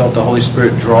life I felt the Holy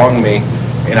Spirit drawing me,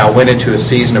 and I went into a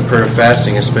season of prayer and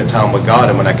fasting and spent time with God,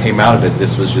 and when I came out of it,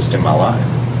 this was just in my life.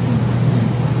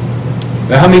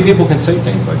 Now, how many people can say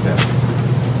things like that?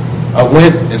 I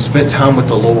went and spent time with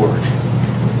the Lord.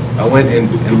 I went and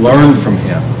learned from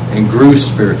Him and grew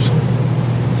spiritually.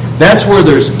 That's where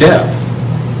there's depth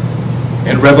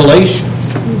and revelation.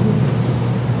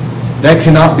 That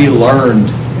cannot be learned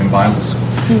in Bible school.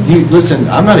 Listen,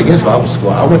 I'm not against Bible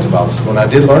school. I went to Bible school and I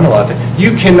did learn a lot of things.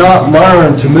 You cannot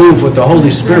learn to move with the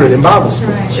Holy Spirit in Bible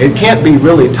school. It can't be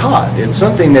really taught. It's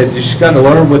something that you just got to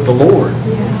learn with the Lord.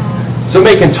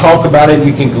 Somebody can talk about it,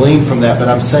 you can glean from that, but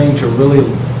I'm saying to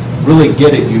really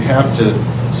get it, you have to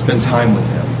spend time with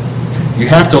Him. You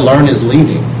have to learn His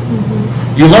leading.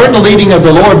 You learn the leading of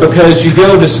the Lord because you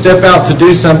go to step out to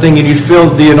do something and you feel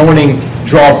the anointing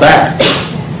draw back.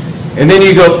 And then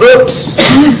you go, oops,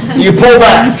 you pull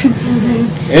back.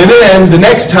 And then the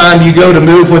next time you go to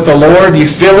move with the Lord, you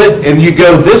feel it, and you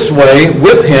go this way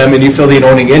with Him, and you feel the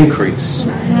anointing increase.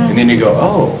 And then you go,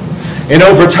 oh. And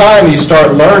over time, you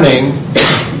start learning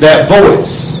that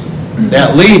voice,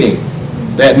 that leading,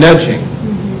 that nudging.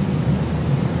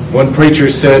 One preacher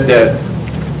said that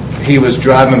he was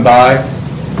driving by,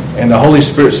 and the Holy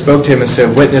Spirit spoke to him and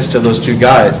said, witness to those two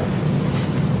guys.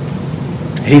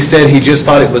 He said he just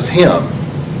thought it was him.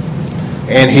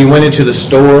 And he went into the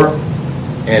store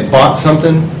and bought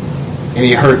something, and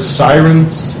he heard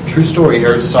sirens. True story, he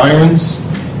heard sirens.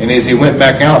 And as he went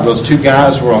back out, those two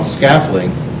guys were on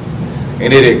scaffolding,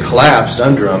 and it had collapsed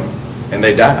under them, and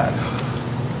they died.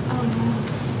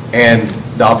 And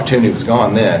the opportunity was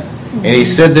gone then. And he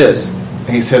said this.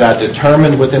 He said, I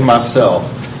determined within myself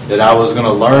that I was going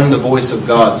to learn the voice of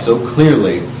God so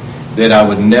clearly that I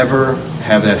would never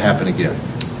have that happen again.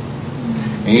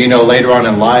 And you know, later on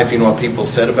in life, you know what people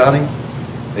said about him?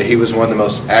 That he was one of the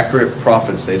most accurate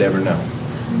prophets they'd ever known.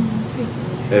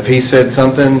 If he said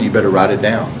something, you better write it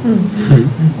down.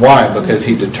 Why? Because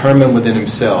he determined within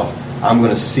himself, I'm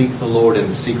going to seek the Lord in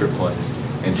the secret place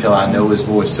until I know his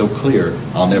voice so clear,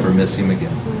 I'll never miss him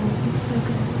again.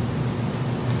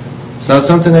 It's not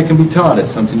something that can be taught. It's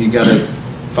something you got to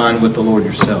find with the Lord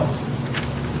yourself.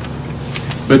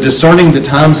 But discerning the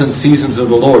times and seasons of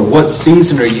the Lord. What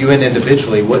season are you in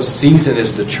individually? What season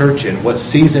is the church in? What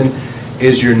season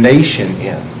is your nation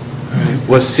in?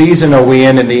 What season are we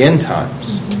in the end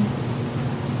times?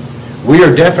 We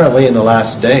are definitely in the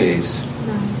last days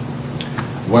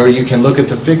where you can look at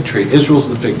the fig tree. Israel's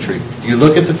the fig tree. You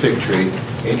look at the fig tree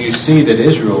and you see that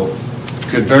Israel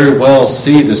could very well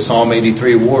see the Psalm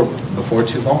 83 war before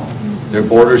too long. Their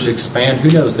borders expand.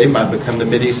 Who knows? They might become the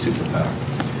Mideast superpower.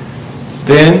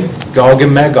 Then Gog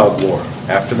and Magog war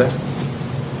after that,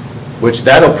 which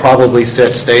that'll probably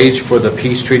set stage for the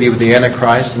peace treaty with the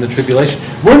Antichrist and the tribulation.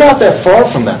 We're not that far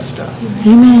from that stuff.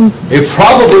 Amen. It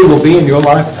probably will be in your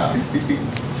lifetime.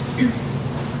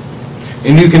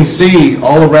 And you can see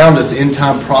all around us end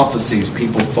time prophecies,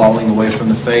 people falling away from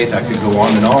the faith. I could go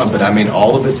on and on, but I mean,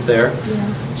 all of it's there.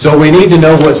 Yeah. So we need to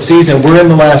know what season. We're in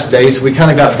the last days, so we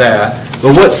kind of got that.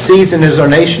 But what season is our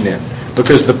nation in?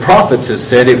 Because the prophets have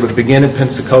said it would begin in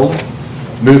Pensacola,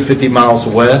 move 50 miles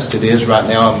west. It is right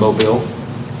now in Mobile.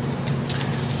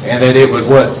 And that it would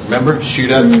what? Remember?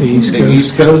 Shoot up the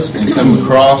East Coast and come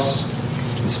across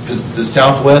the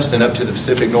Southwest and up to the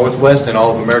Pacific Northwest, and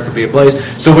all of America be ablaze.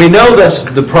 So we know that's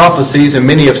the prophecies, and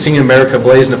many have seen America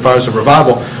ablaze in the fires of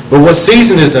revival. But what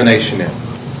season is the nation in?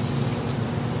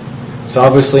 It's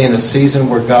obviously in a season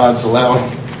where God's allowing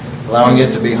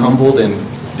it to be humbled and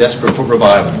desperate for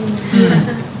revival.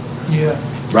 Yes. Yeah.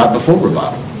 Right before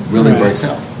revival really breaks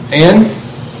out. And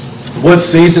what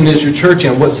season is your church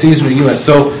in? What season are you in?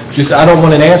 So just, I don't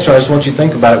want an answer. I just want you to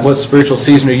think about it. What spiritual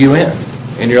season are you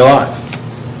in your life?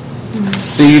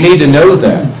 So you need to know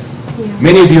that.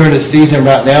 Many of you are in a season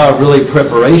right now of really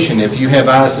preparation. If you have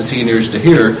eyes to see and ears to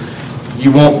hear,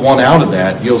 you won't want out of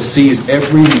that. You'll seize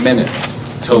every minute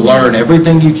to learn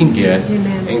everything you can get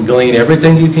and glean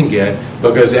everything you can get,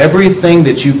 because everything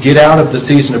that you get out of the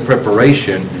season of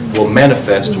preparation will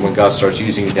manifest when God starts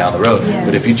using you down the road. Yes.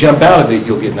 But if you jump out of it,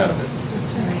 you'll get none of it.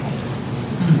 That's right.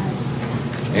 That's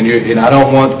right. And I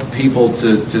don't want people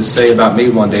to say about me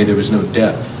one day there was no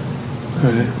depth.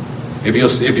 Right.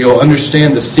 If you'll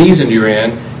understand the season you're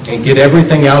in and get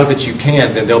everything out of it you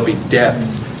can, then there'll be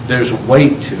depth. There's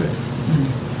weight to it.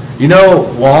 You know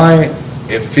why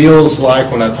it feels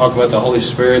like when I talk about the Holy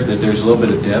Spirit that there's a little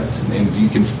bit of depth, and you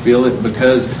can feel it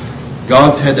because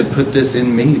God's had to put this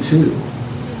in me too.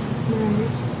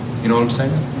 You know what I'm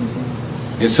saying?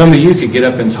 And some of you could get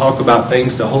up and talk about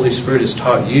things the Holy Spirit has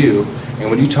taught you,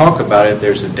 and when you talk about it,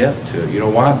 there's a depth to it. You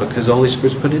know why? Because the Holy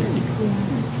Spirit's put it in you.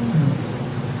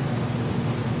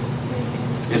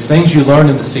 It's things you learn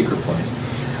in the secret place.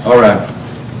 All right.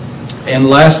 And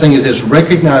last thing is this: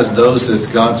 recognize those as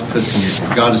God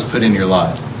has put in your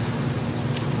life.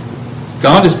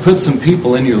 God has put some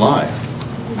people in your life,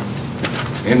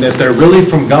 and if they're really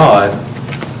from God,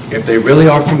 if they really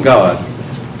are from God,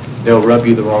 they'll rub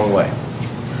you the wrong way.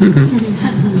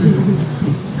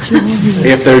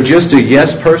 If they're just a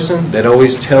yes person that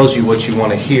always tells you what you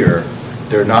want to hear,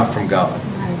 they're not from God.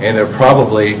 And they're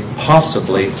possibly,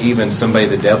 even somebody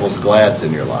the devil's glad's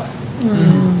in your life.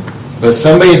 But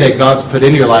somebody that God's put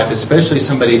in your life, especially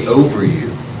somebody over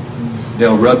you,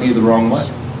 they'll rub you the wrong way.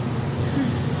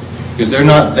 Because they're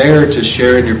not there to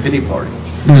share in your pity party.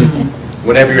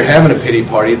 Whenever you're having a pity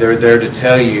party, they're there to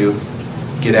tell you,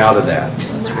 get out of that.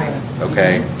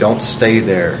 Okay? Don't stay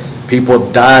there.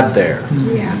 People died there.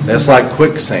 That's like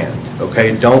quicksand.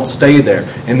 Okay? Don't stay there.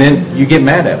 And then you get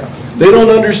mad at them. They don't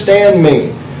understand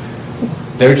me.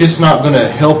 They're just not going to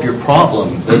help your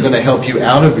problem. They're going to help you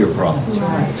out of your problem.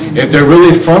 If they're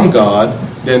really from God,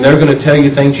 then they're going to tell you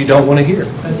things you don't want to hear.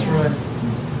 That's right.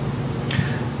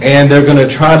 And they're going to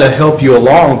try to help you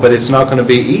along, but it's not going to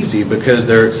be easy because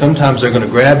sometimes they're going to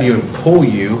grab you and pull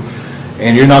you,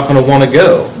 and you're not going to want to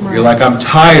go. Right. You're like, I'm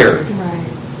tired. Right.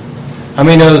 How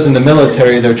many knows in the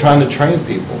military they're trying to train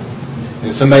people?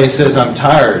 And somebody says, I'm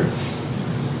tired.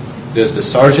 Does the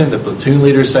sergeant, the platoon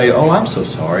leader say, oh, I'm so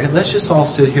sorry. Let's just all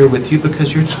sit here with you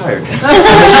because you're tired.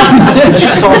 Let's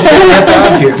just all get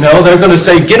out here. No, they're going to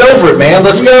say, get over it, man.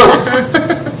 Let's go.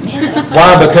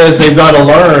 Why? Because they've got to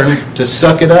learn to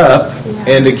suck it up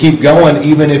and to keep going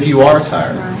even if you are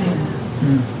tired.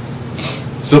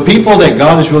 So people that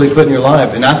God has really put in your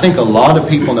life, and I think a lot of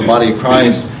people in the body of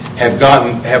Christ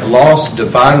have lost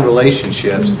divine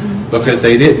relationships because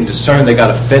they didn't discern. They got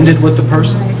offended with the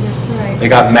person. That's right. They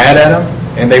got mad at them,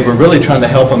 and they were really trying to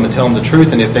help them and tell them the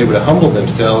truth. And if they would have humbled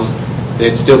themselves,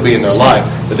 they'd still be in their life.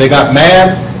 But they got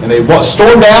mad, and they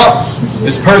stormed out.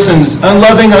 This person's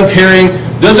unloving, uncaring,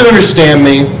 doesn't understand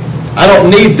me. I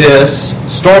don't need this.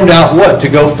 Stormed out what? To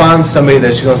go find somebody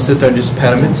that's going to sit there and just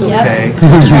pat them. It's okay.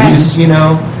 That's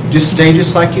right. Just stay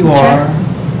just like you are.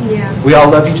 Yeah. We all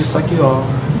love you just like you are.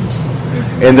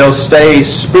 And they'll stay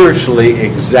spiritually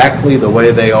exactly the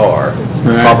way they are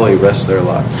probably the rest of their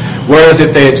life. Whereas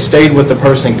if they had stayed with the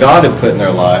person God had put in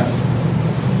their life,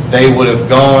 they would have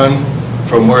gone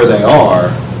from where they are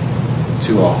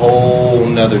to a whole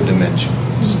nother dimension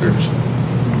spiritually.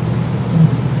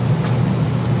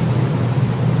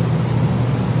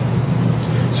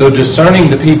 So discerning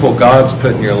the people God's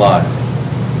put in your life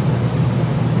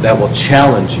that will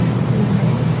challenge you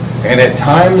and at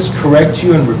times correct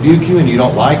you and rebuke you and you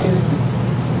don't like it,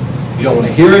 you don't want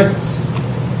to hear it,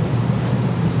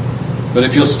 but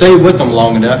if you'll stay with them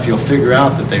long enough, you'll figure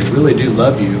out that they really do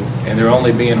love you and they're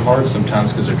only being hard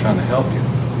sometimes because they're trying to help you.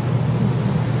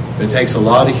 But it takes a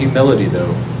lot of humility,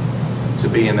 though, to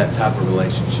be in that type of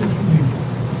relationship with people.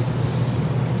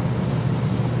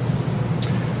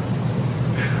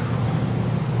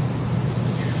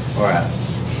 All right.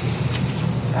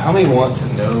 How many want to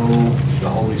know the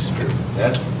Holy Spirit?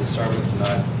 That's the sermon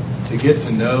tonight. To get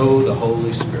to know the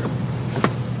Holy Spirit.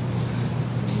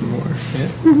 More.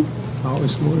 Yeah.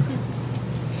 Always more.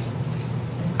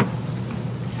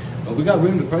 But we got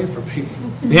room to pray for people.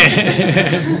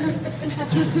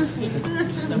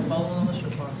 Just them following on the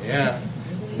shofar. Yeah.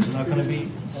 There's not going to be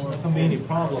any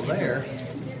problem there.